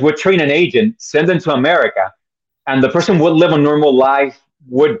Russians would train an agent, send them to America, and the person would live a normal life,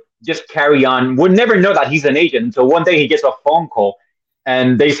 would just carry on, would never know that he's an agent until one day he gets a phone call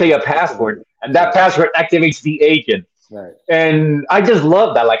and they say a password, and that password activates the agent. Right. And I just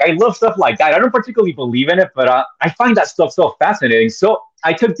love that. Like, I love stuff like that. I don't particularly believe in it, but I find that stuff so fascinating. So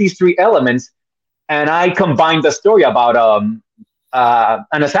I took these three elements and I combined the story about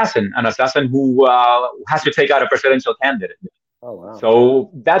an assassin who has to take out a presidential candidate. Oh, wow. So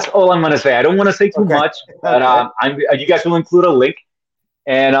that's all I'm going to say. I don't want to say too much, but you guys will include a link.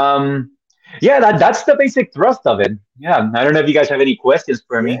 And that's the basic thrust of it. Yeah, I don't know if you guys have any questions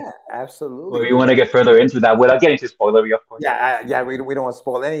for me. Yeah, absolutely. Or you want to get further into that without getting too spoilery, of course. Yeah, we don't want to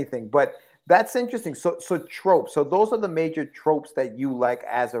spoil anything, but that's interesting. So tropes. So those are the major tropes that you like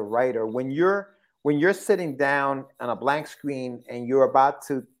as a writer. When you're sitting down on a blank screen and you're about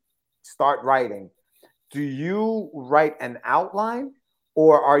to start writing, do you write an outline,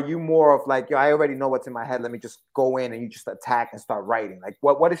 or are you more of like, I already know what's in my head, let me just go in and you just attack and start writing? Like,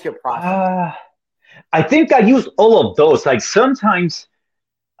 what is your process? I think I use all of those. Like sometimes,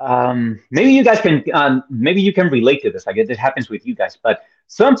 maybe you guys can, maybe you can relate to this. I guess it happens with you guys, but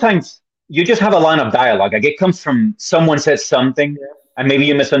sometimes you just have a line of dialogue. Like it comes from someone said something and maybe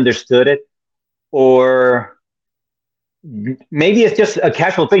you misunderstood it, or maybe it's just a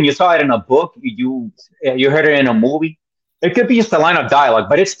casual thing. You saw it in a book, you heard it in a movie. It could be just a line of dialogue,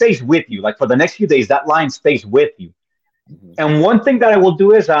 but it stays with you. Like for the next few days, that line stays with you. Mm-hmm. And one thing that I will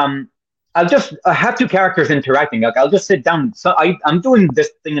do is I'll just have two characters interacting. Like I'll just sit down. So I'm doing this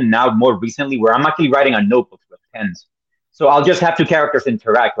thing now more recently where I'm actually writing on notebooks with pens. So I'll just have two characters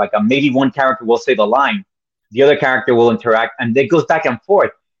interact. Like maybe one character will say the line, the other character will interact, and it goes back and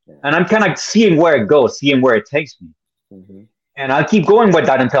forth. Yeah. And I'm kind of seeing where it goes, seeing where it takes me. Mm-hmm. And I'll keep going with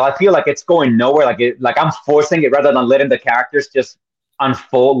that until I feel like it's going nowhere. Like I'm forcing it rather than letting the characters just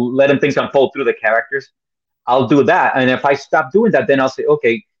unfold, letting things unfold through the characters. I'll do that. And if I stop doing that, then I'll say,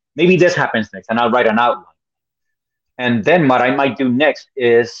 okay, maybe this happens next, and I'll write an outline. And then what I might do next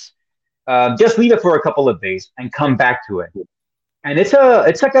is just leave it for a couple of days and come back to it. And it's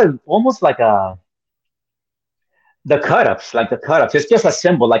almost like the cut-ups. It's just a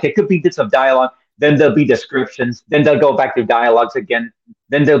symbol. Like it could be bits of dialogue, then there'll be descriptions, then they'll go back to dialogues again,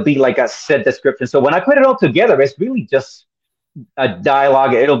 then there'll be like a set description. So when I put it all together, it's really just a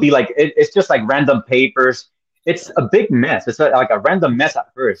dialogue. It'll be like it's just like random papers. It's a big mess. It's like a random mess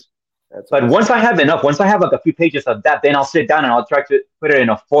at first. But once I have enough, once I have like a few pages of that, then I'll sit down and I'll try to put it in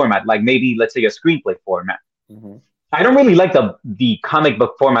a format, like maybe let's say a screenplay format. Mm-hmm. I don't really like the comic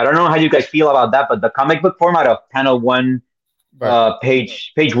book format. I don't know how you guys feel about that, but the comic book format of panel one,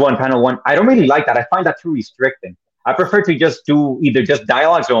 page one, panel one, I don't really like that. I find that too restricting. I prefer to just do either just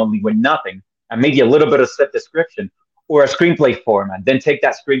dialogues only with nothing and maybe a little bit of set description, or a screenplay format. Then take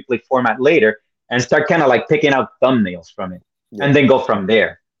that screenplay format later and start kind of like picking out thumbnails from it, and then go from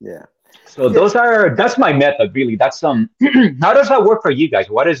there. Yeah. So that's my method, really. That's how does that work for you guys?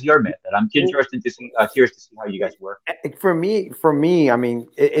 What is your method? I'm curious to see how you guys work. For me, I mean,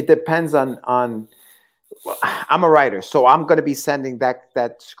 it depends on. I'm a writer, so I'm going to be sending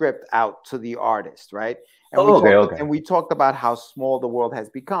that script out to the artist, right? And and we talked about how small the world has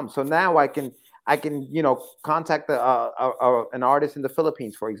become. So now I can contact an artist in the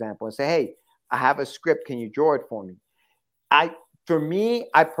Philippines, for example, and say, hey, I have a script. Can you draw it for me? For me,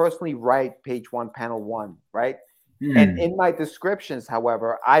 I personally write page one, panel one, right? And in my descriptions,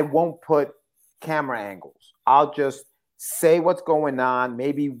 however, I won't put camera angles. I'll just say what's going on,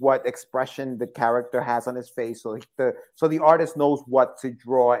 maybe what expression the character has on his face, so the artist knows what to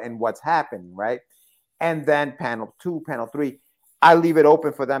draw and what's happening, right? And then panel two, panel three, I leave it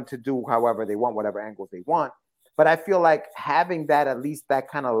open for them to do however they want, whatever angles they want. But I feel like having that, at least that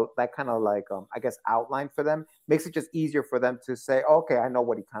kind of like I guess outline for them, makes it just easier for them to say, okay, I know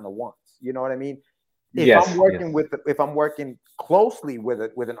what he kind of wants. You know what I mean? If I'm working closely with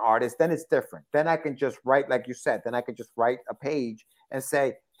an artist, then it's different. Then I can just write, like you said, then I can just write a page and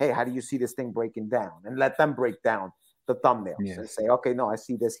say, hey, how do you see this thing breaking down? And let them break down the thumbnails and say, okay, no, I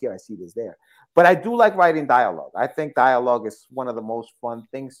see this here, I see this there. But I do like writing dialogue. I think dialogue is one of the most fun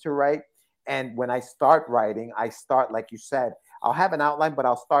things to write. And when I start writing, I start, like you said, I'll have an outline, but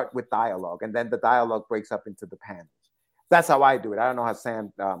I'll start with dialogue. And then the dialogue breaks up into the panels. That's how I do it. I don't know how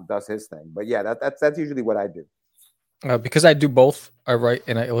Sam does his thing. But yeah, that's usually what I do. Because I do both. I write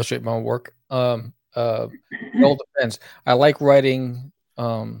and I illustrate my own work. It all depends. I like writing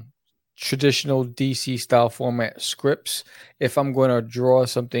traditional DC style format scripts if I'm going to draw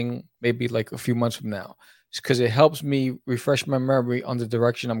something maybe like a few months from now. Because it helps me refresh my memory on the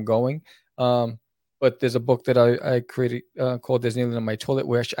direction I'm going. But there's a book that I created called There's Nearly on My Toilet,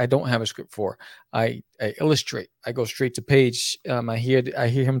 where I don't have a script for. I illustrate. I go straight to page. I hear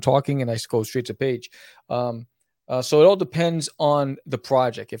him talking, and I go straight to page. So it all depends on the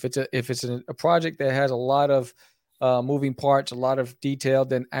project. If it's a project that has a lot of moving parts, a lot of detail,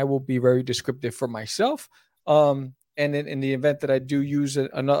 then I will be very descriptive for myself. And in the event that I do use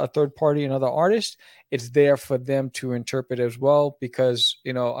a third party, another artist, it's there for them to interpret as well, because,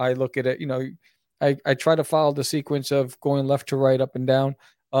 I look at it, I try to follow the sequence of going left to right, up and down,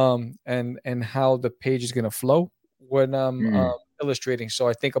 and how the page is going to flow when I'm illustrating. So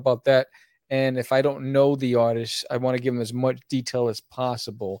I think about that. And if I don't know the artist, I want to give them as much detail as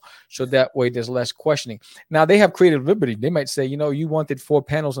possible, so that way there's less questioning. Now, they have creative liberty. They might say, you wanted 4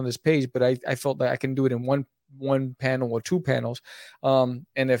 panels on this page, but I felt that I can do it in one panel or 2 panels. And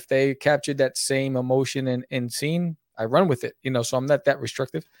if they captured that same emotion and scene, I run with it, so I'm not that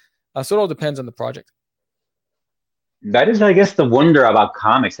restrictive. So it all depends on the project. That is, I guess, the wonder about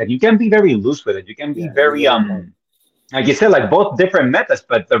comics, that you can be very loose with it. You can be very, like you said, like both different methods,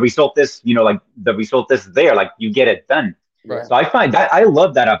 but the result is, the result is there, like you get it done. Right. So I find that, I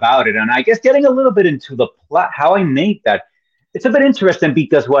love that about it. And I guess getting a little bit into the plot, how I made that, it's a bit interesting,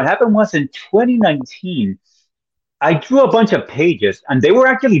 because what happened was in 2019, I drew a bunch of pages, and there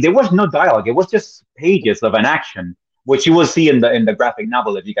was no dialogue. It was just pages of an action, which you will see in the graphic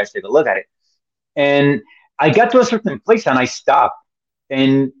novel if you guys take a look at it. And I got to a certain place and I stopped,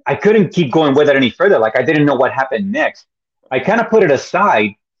 and I couldn't keep going with it any further. Like, I didn't know what happened next. I kind of put it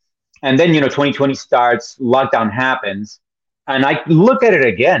aside, and then 2020 starts, lockdown happens, and I look at it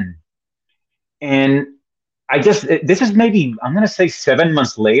again, and this is maybe, I'm gonna say 7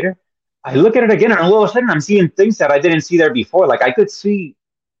 months later, I look at it again, and all of a sudden I'm seeing things that I didn't see there before. Like, I could see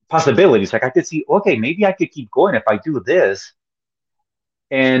possibilities. Like, I could see, okay, maybe I could keep going if I do this.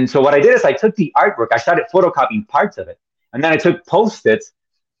 And so what I did is I took the artwork, I started photocopying parts of it, and then I took Post-its,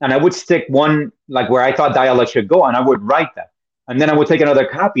 and I would stick one, like where I thought dialogue should go, and I would write that. And then I would take another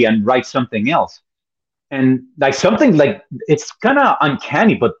copy and write something else. And like something like, it's kind of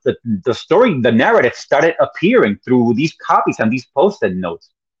uncanny, but the story, the narrative started appearing through these copies and these Post-it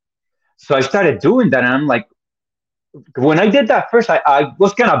notes. So I started doing that, and I'm like, when I did that first, I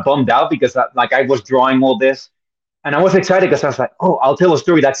was kind of bummed out, because I was drawing all this, and I was excited because I was like, oh, I'll tell a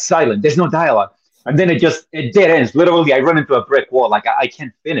story that's silent. There's no dialogue. And then it dead ends. Literally, I run into a brick wall. Like I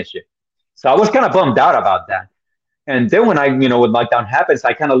can't finish it. So I was kind of bummed out about that. And then when when lockdown happens,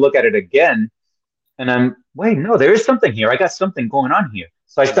 I kind of look at it again, and wait, no, there is something here. I got something going on here.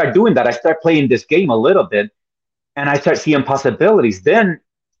 So I start doing that. I start playing this game a little bit, and I start seeing possibilities. Then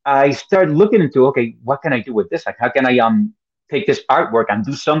I start looking into, okay, what can I do with this? Like, how can I take this artwork and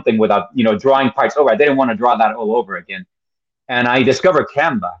do something without drawing parts over? I didn't want to draw that all over again. And I discovered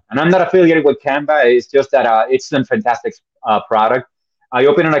Canva, and I'm not affiliated with Canva. It's just that it's a fantastic product. I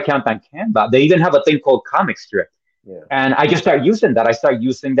opened an account on Canva. They even have a thing called Comic Strip. Yeah. And I just start using that. I start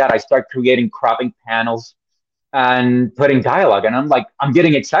creating cropping panels and putting dialogue. And I'm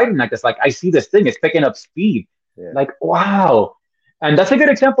getting excited now because I see this thing, it's picking up speed. Yeah. Like, wow. And that's a good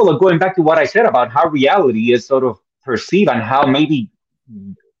example of going back to what I said about how reality is sort of perceived and how maybe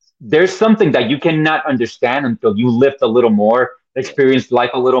there's something that you cannot understand until you live a little more, experience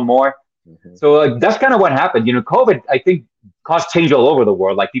life a little more. Mm-hmm. So that's kind of what happened. COVID, I think, caused change all over the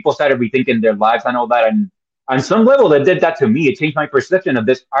world. Like people started rethinking their lives and all that. And on some level, it did that to me. It changed my perception of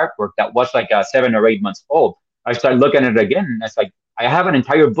this artwork that was 7 or 8 months old. I started looking at it again, and it's like, I have an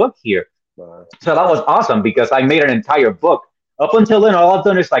entire book here. Wow. So that was awesome because I made an entire book. Up until then, all I've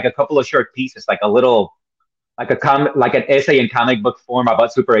done is a couple of short pieces, like an essay in comic book form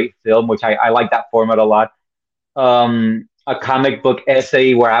about Super 8 film, which I like that format a lot. A comic book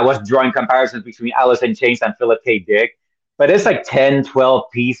essay where I was drawing comparisons between Alice in Chains and Philip K. Dick. But it's 10, 12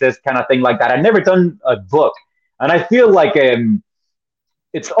 pieces kind of thing like that. I've never done a book. And I feel like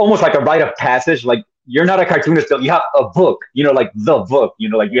it's almost like a rite of passage. Like you're not a cartoonist till you have a book, the book,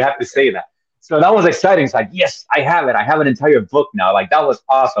 you have to say that. So that was exciting. It's like, yes, I have it. I have an entire book now. Like that was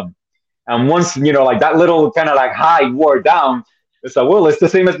awesome. And once, that little kind of high wore down, it's like, well, it's the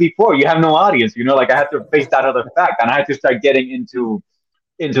same as before. You have no audience, I had to face that other fact. And I had to start getting into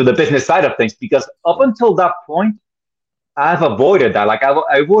the business side of things because up until that point, I've avoided that.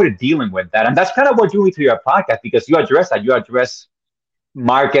 I avoided dealing with that. And that's kind of what drew me to your podcast because you address that. You address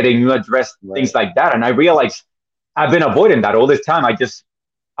marketing, you address things like that. And I realized I've been avoiding that all this time. I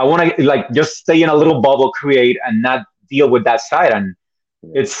want to just stay in a little bubble, create and not deal with that side. And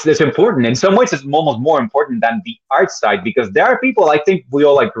it's important. In some ways, it's almost more important than the art side because there are people, I think we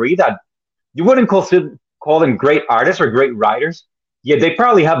all agree that you wouldn't call them great artists or great writers, yet they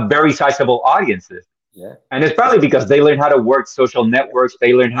probably have very sizable audiences. Yeah. And it's probably because they learn how to work social networks.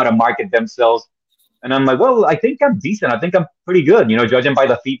 They learn how to market themselves. And I'm like, well, I think I'm decent. I think I'm pretty good. Judging by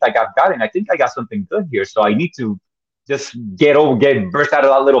the feedback I've gotten, I think I got something good here. So I need to just burst out of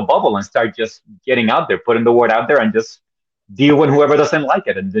that little bubble and start just getting out there, putting the word out there and just deal with whoever doesn't like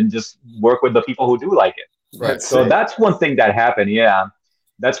it and then just work with the people who do like it. Right. So that's one thing that happened. Yeah.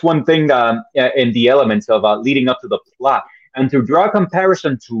 That's one thing in the elements of leading up to the plot. And to draw a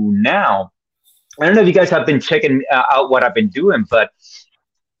comparison to now, I don't know if you guys have been checking out what I've been doing, but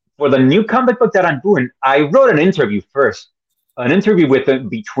for the new comic book that I'm doing, I wrote an interview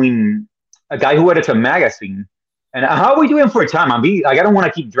between a guy who edits a magazine. And how are we doing for time? I don't want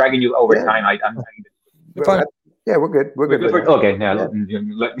to keep dragging you over time. Yeah, we're good. We're good. Okay, now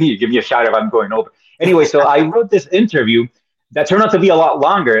let me give me a shout if I'm going over. Anyway, so I wrote this interview that turned out to be a lot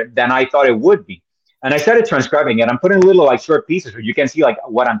longer than I thought it would be. And I started transcribing it. I'm putting little short pieces where you can see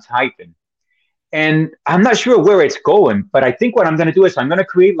what I'm typing. And I'm not sure where it's going, but I think what I'm going to do is I'm going to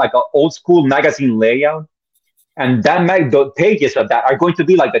create an old school magazine layout. And the pages of that are going to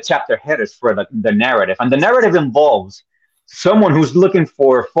be the chapter headers for the narrative. And the narrative involves someone who's looking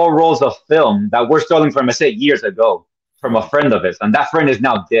for 4 rolls of film that were stolen from, say, years ago from a friend of his. And that friend is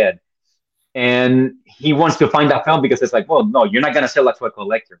now dead. And he wants to find that film because it's well, no, you're not going to sell that to a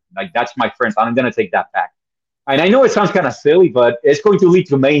collector. That's my friend. So I'm going to take that back. And I know it sounds kind of silly, but it's going to lead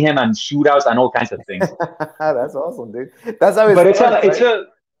to mayhem and shootouts and all kinds of things. That's awesome, dude. That's how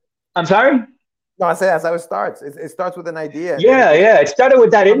I'm sorry? No, I say that's how it starts. It starts with an idea. Yeah. It started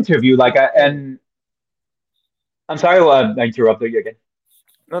with that interview. And I'm sorry, I interrupted you again.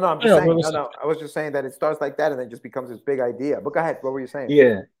 No, I'm just saying. No, I was just saying that it starts like that and then just becomes this big idea. But go ahead. What were you saying?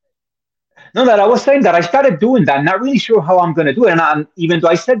 Yeah. No, I was saying that I started doing that. Not really sure how I'm going to do it. And even though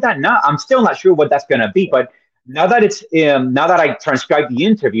I said that now, I'm still not sure what that's going to be. But now that I transcribed the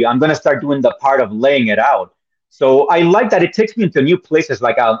interview, I'm going to start doing the part of laying it out. So I like that it takes me into new places.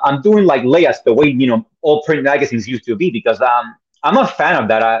 I'm doing layouts the way old print magazines used to be because I'm a fan of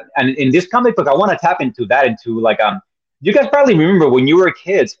that. And in this comic book, I want to tap into that. You guys probably remember when you were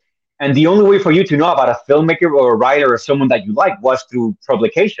kids, and the only way for you to know about a filmmaker or a writer or someone that you like was through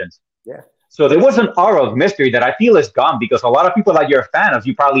publications. Yeah. So there was an aura of mystery that I feel is gone because a lot of people that you're a fan of,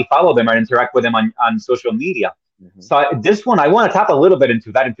 you probably follow them and interact with them on social media. Mm-hmm. So this one, I want to tap a little bit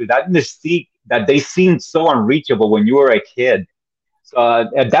into that mystique that they seemed so unreachable when you were a kid. So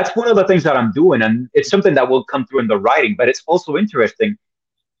that's one of the things that I'm doing, and it's something that will come through in the writing. But it's also interesting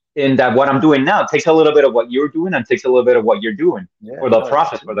in that what I'm doing now takes a little bit of what you're doing and takes a little bit of what you're doing for the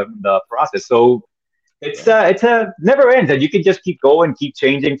process. So it's a never ends, and you can just keep going, keep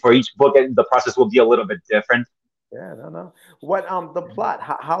changing for each book, and the process will be a little bit different. Yeah, no. What the plot?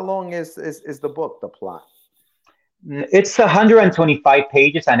 How long is the book? The plot? It's 125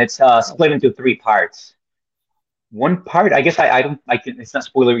 pages, and it's split into 3 parts. One part, I guess it's not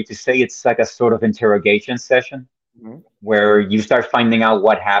spoilery to say, it's like a sort of interrogation session where you start finding out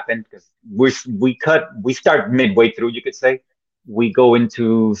what happened, because we start midway through, you could say. We go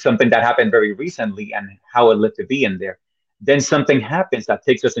into something that happened very recently and how it lived to be in there. Then something happens that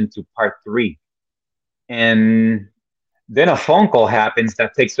takes us into part 3. And then a phone call happens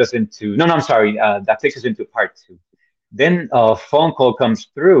that takes us into, that takes us into part 2. Then a phone call comes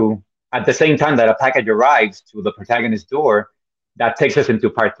through at the same time that a package arrives to the protagonist's door that takes us into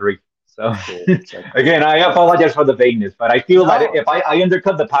part 3. So again, I apologize for the vagueness, but I feel that if I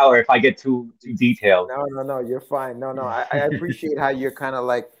undercut the power if I get too detailed. No, you're fine. No, I appreciate how you're kind of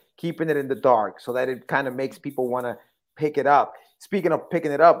like keeping it in the dark so that it kind of makes people want to pick it up. Speaking of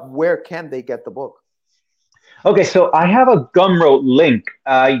picking it up, where can they get the book? Okay, so I have a Gumroad link.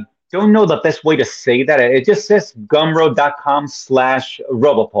 I don't know the best way to say that. It just says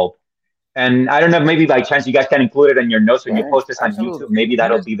gumroad.com/Robopulp. And I don't know, maybe by chance you guys can include it in your notes when you post this on YouTube. Maybe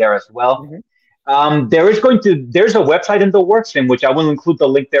that'll be there as well. There's a website in the works in which I will include the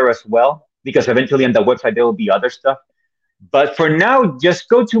link there as well, because eventually on the website there will be other stuff. But for now, just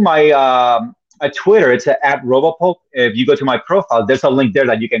go to my Twitter. It's at Robopulp. If you go to my profile, there's a link there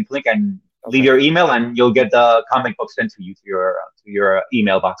that you can click and leave your email, and you'll get the comic book sent to you to your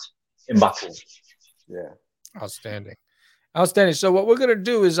email inbox. Yeah, outstanding. So what we're gonna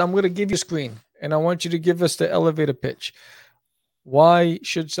do is I'm gonna give you a screen, and I want you to give us the elevator pitch. Why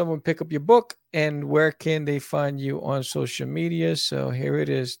should someone pick up your book, and where can they find you on social media? So here it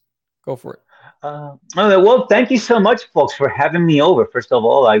is. Go for it. Well, thank you so much, folks, for having me over. First of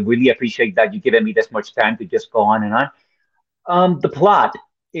all, I really appreciate that you giving me this much time to just go on and on. The plot.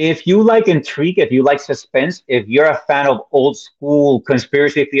 If you like intrigue, if you like suspense, if you're a fan of old school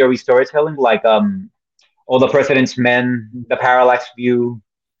conspiracy theory storytelling, like All the President's Men, The Parallax View,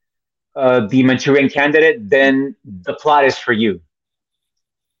 The Manchurian Candidate, then the plot is for you.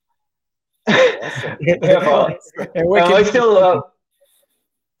 Awesome.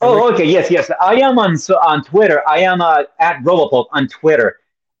 Okay, yes. I am on Twitter. I am at Robopulp on Twitter.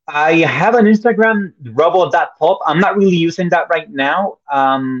 I have an Instagram, robo.pulp. I'm not really using that right now,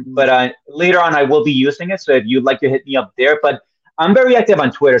 but later on I will be using it. So if you'd like to hit me up there, but I'm very active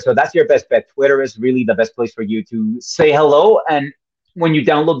on Twitter, so that's your best bet. Twitter is really the best place for you to say hello. And when you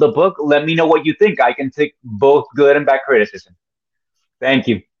download the book, let me know what you think. I can take both good and bad criticism. Thank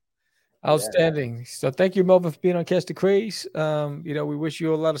you. Outstanding. Yeah. So thank you, Melvin, for being on Catch the Craze. We wish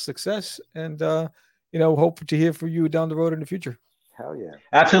you a lot of success, and hope to hear from you down the road in the future. Hell yeah.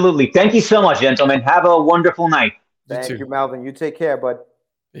 Absolutely. Thank you so much, gentlemen. Have a wonderful night. Thank you, Melvin. You take care, bud.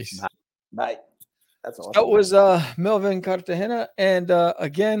 Peace. Bye. That's awesome. That was Melvin Cartagena, and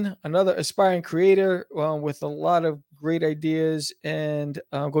again, another aspiring creator with a lot of great ideas. And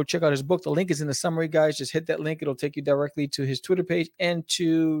go check out his book. The link is in the summary, guys. Just hit that link; it'll take you directly to his Twitter page and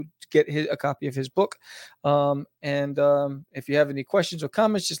to get a copy of his book. If you have any questions or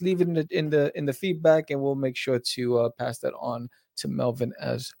comments, just leave it in the feedback, and we'll make sure to pass that on to Melvin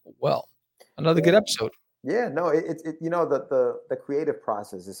as well. Another good episode. Yeah, no, it's the creative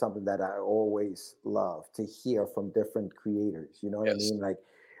process is something that I always love to hear from different creators. You know what I mean? Like,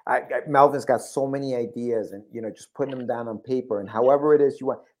 Melvin's got so many ideas, and just putting them down on paper, and however it is you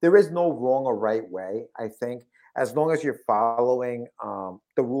want. There is no wrong or right way. I think as long as you're following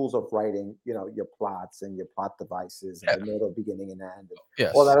the rules of writing, your plots and your plot devices, and the middle, beginning, and end,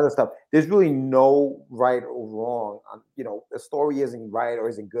 and all that other stuff. There's really no right or wrong. The story isn't right or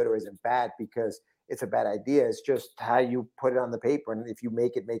isn't good or isn't bad because it's a bad idea. It's just how you put it on the paper, and if you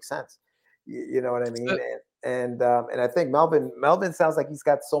make it make sense, you know what I mean. And I think Melvin sounds like he's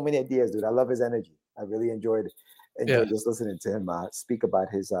got so many ideas, dude. I love his energy. I really enjoyed just listening to him speak about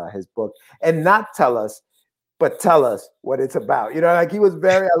his book, and not tell us, but tell us what it's about. Like he was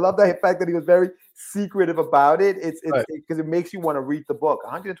I love the fact that he was very secretive about it. It's because it makes you want to read the book.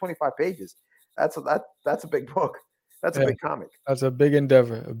 125 pages. That's a big book. That's a big comic. That's a big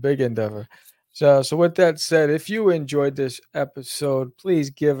endeavor. So with that said, if you enjoyed this episode, please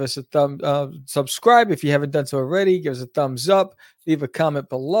give us a subscribe if you haven't done so already. Give us a thumbs up. Leave a comment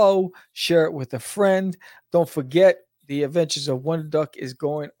below. Share it with a friend. Don't forget The Adventures of Wonder Duck is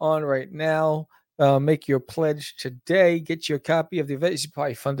going on right now. Make your pledge today. Get your copy of the Adventures. You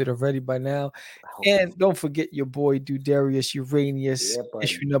probably funded already by now. And don't forget your boy Dudarius Uranius,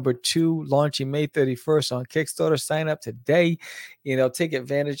 issue number 2, launching May 31st on Kickstarter. Sign up today. Take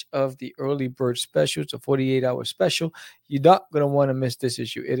advantage of the early bird special. It's a 48-hour special. You're not going to want to miss this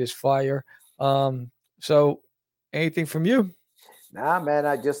issue. It is fire. So anything from you? Nah, man.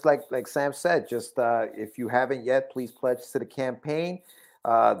 I just like Sam said, just if you haven't yet, please pledge to the campaign.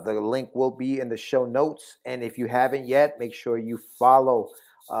 The link will be in the show notes. And if you haven't yet, make sure you follow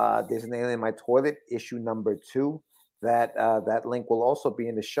There's an Alien in My Toilet, issue number 2. That link will also be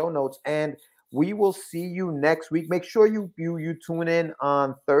in the show notes. And we will see you next week. Make sure you tune in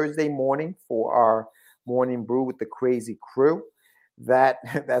on Thursday morning for our morning brew with the Crazy Crew.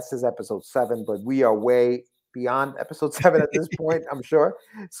 That's his episode 7, but we are way beyond episode 7 at this point, I'm sure.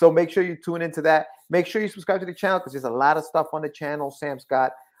 So make sure you tune into that. Make sure you subscribe to the channel because there's a lot of stuff on the channel. Sam's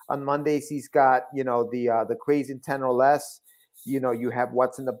got on Mondays, he's got the Crazy 10 or Less. You have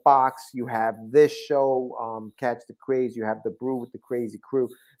What's in the Box. You have this show, Catch the Craze. You have the Brew with the Crazy Crew,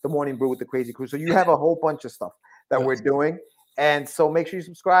 the Morning Brew with the Crazy Crew. So you have a whole bunch of stuff that we're doing. And so make sure you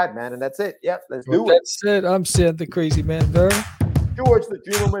subscribe, man. And that's it. Yep, let's do it. That's it. I'm Sam the Crazy Man Burr. George the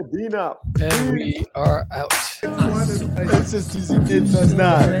Dreamer Medina. And we are out. It's just easy. It does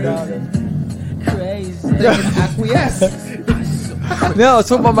not. Crazy. Acquiesce. No, it's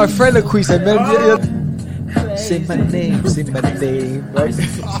talking about my friend Acquiesce. Say my name, right?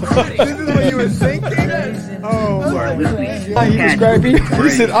 This is what you were thinking? Oh, he described me. He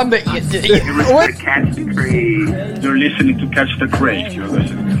said, I'm the what? Catch the Craze. You're listening to Catch the Craze. You're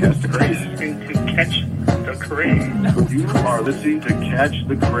listening to Catch the Craze. Catch the Craze. You are listening to Catch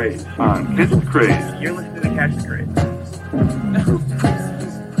the Craze on Catch the Craze. You're listening to Catch the Craze.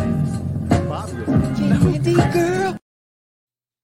 Candy girl.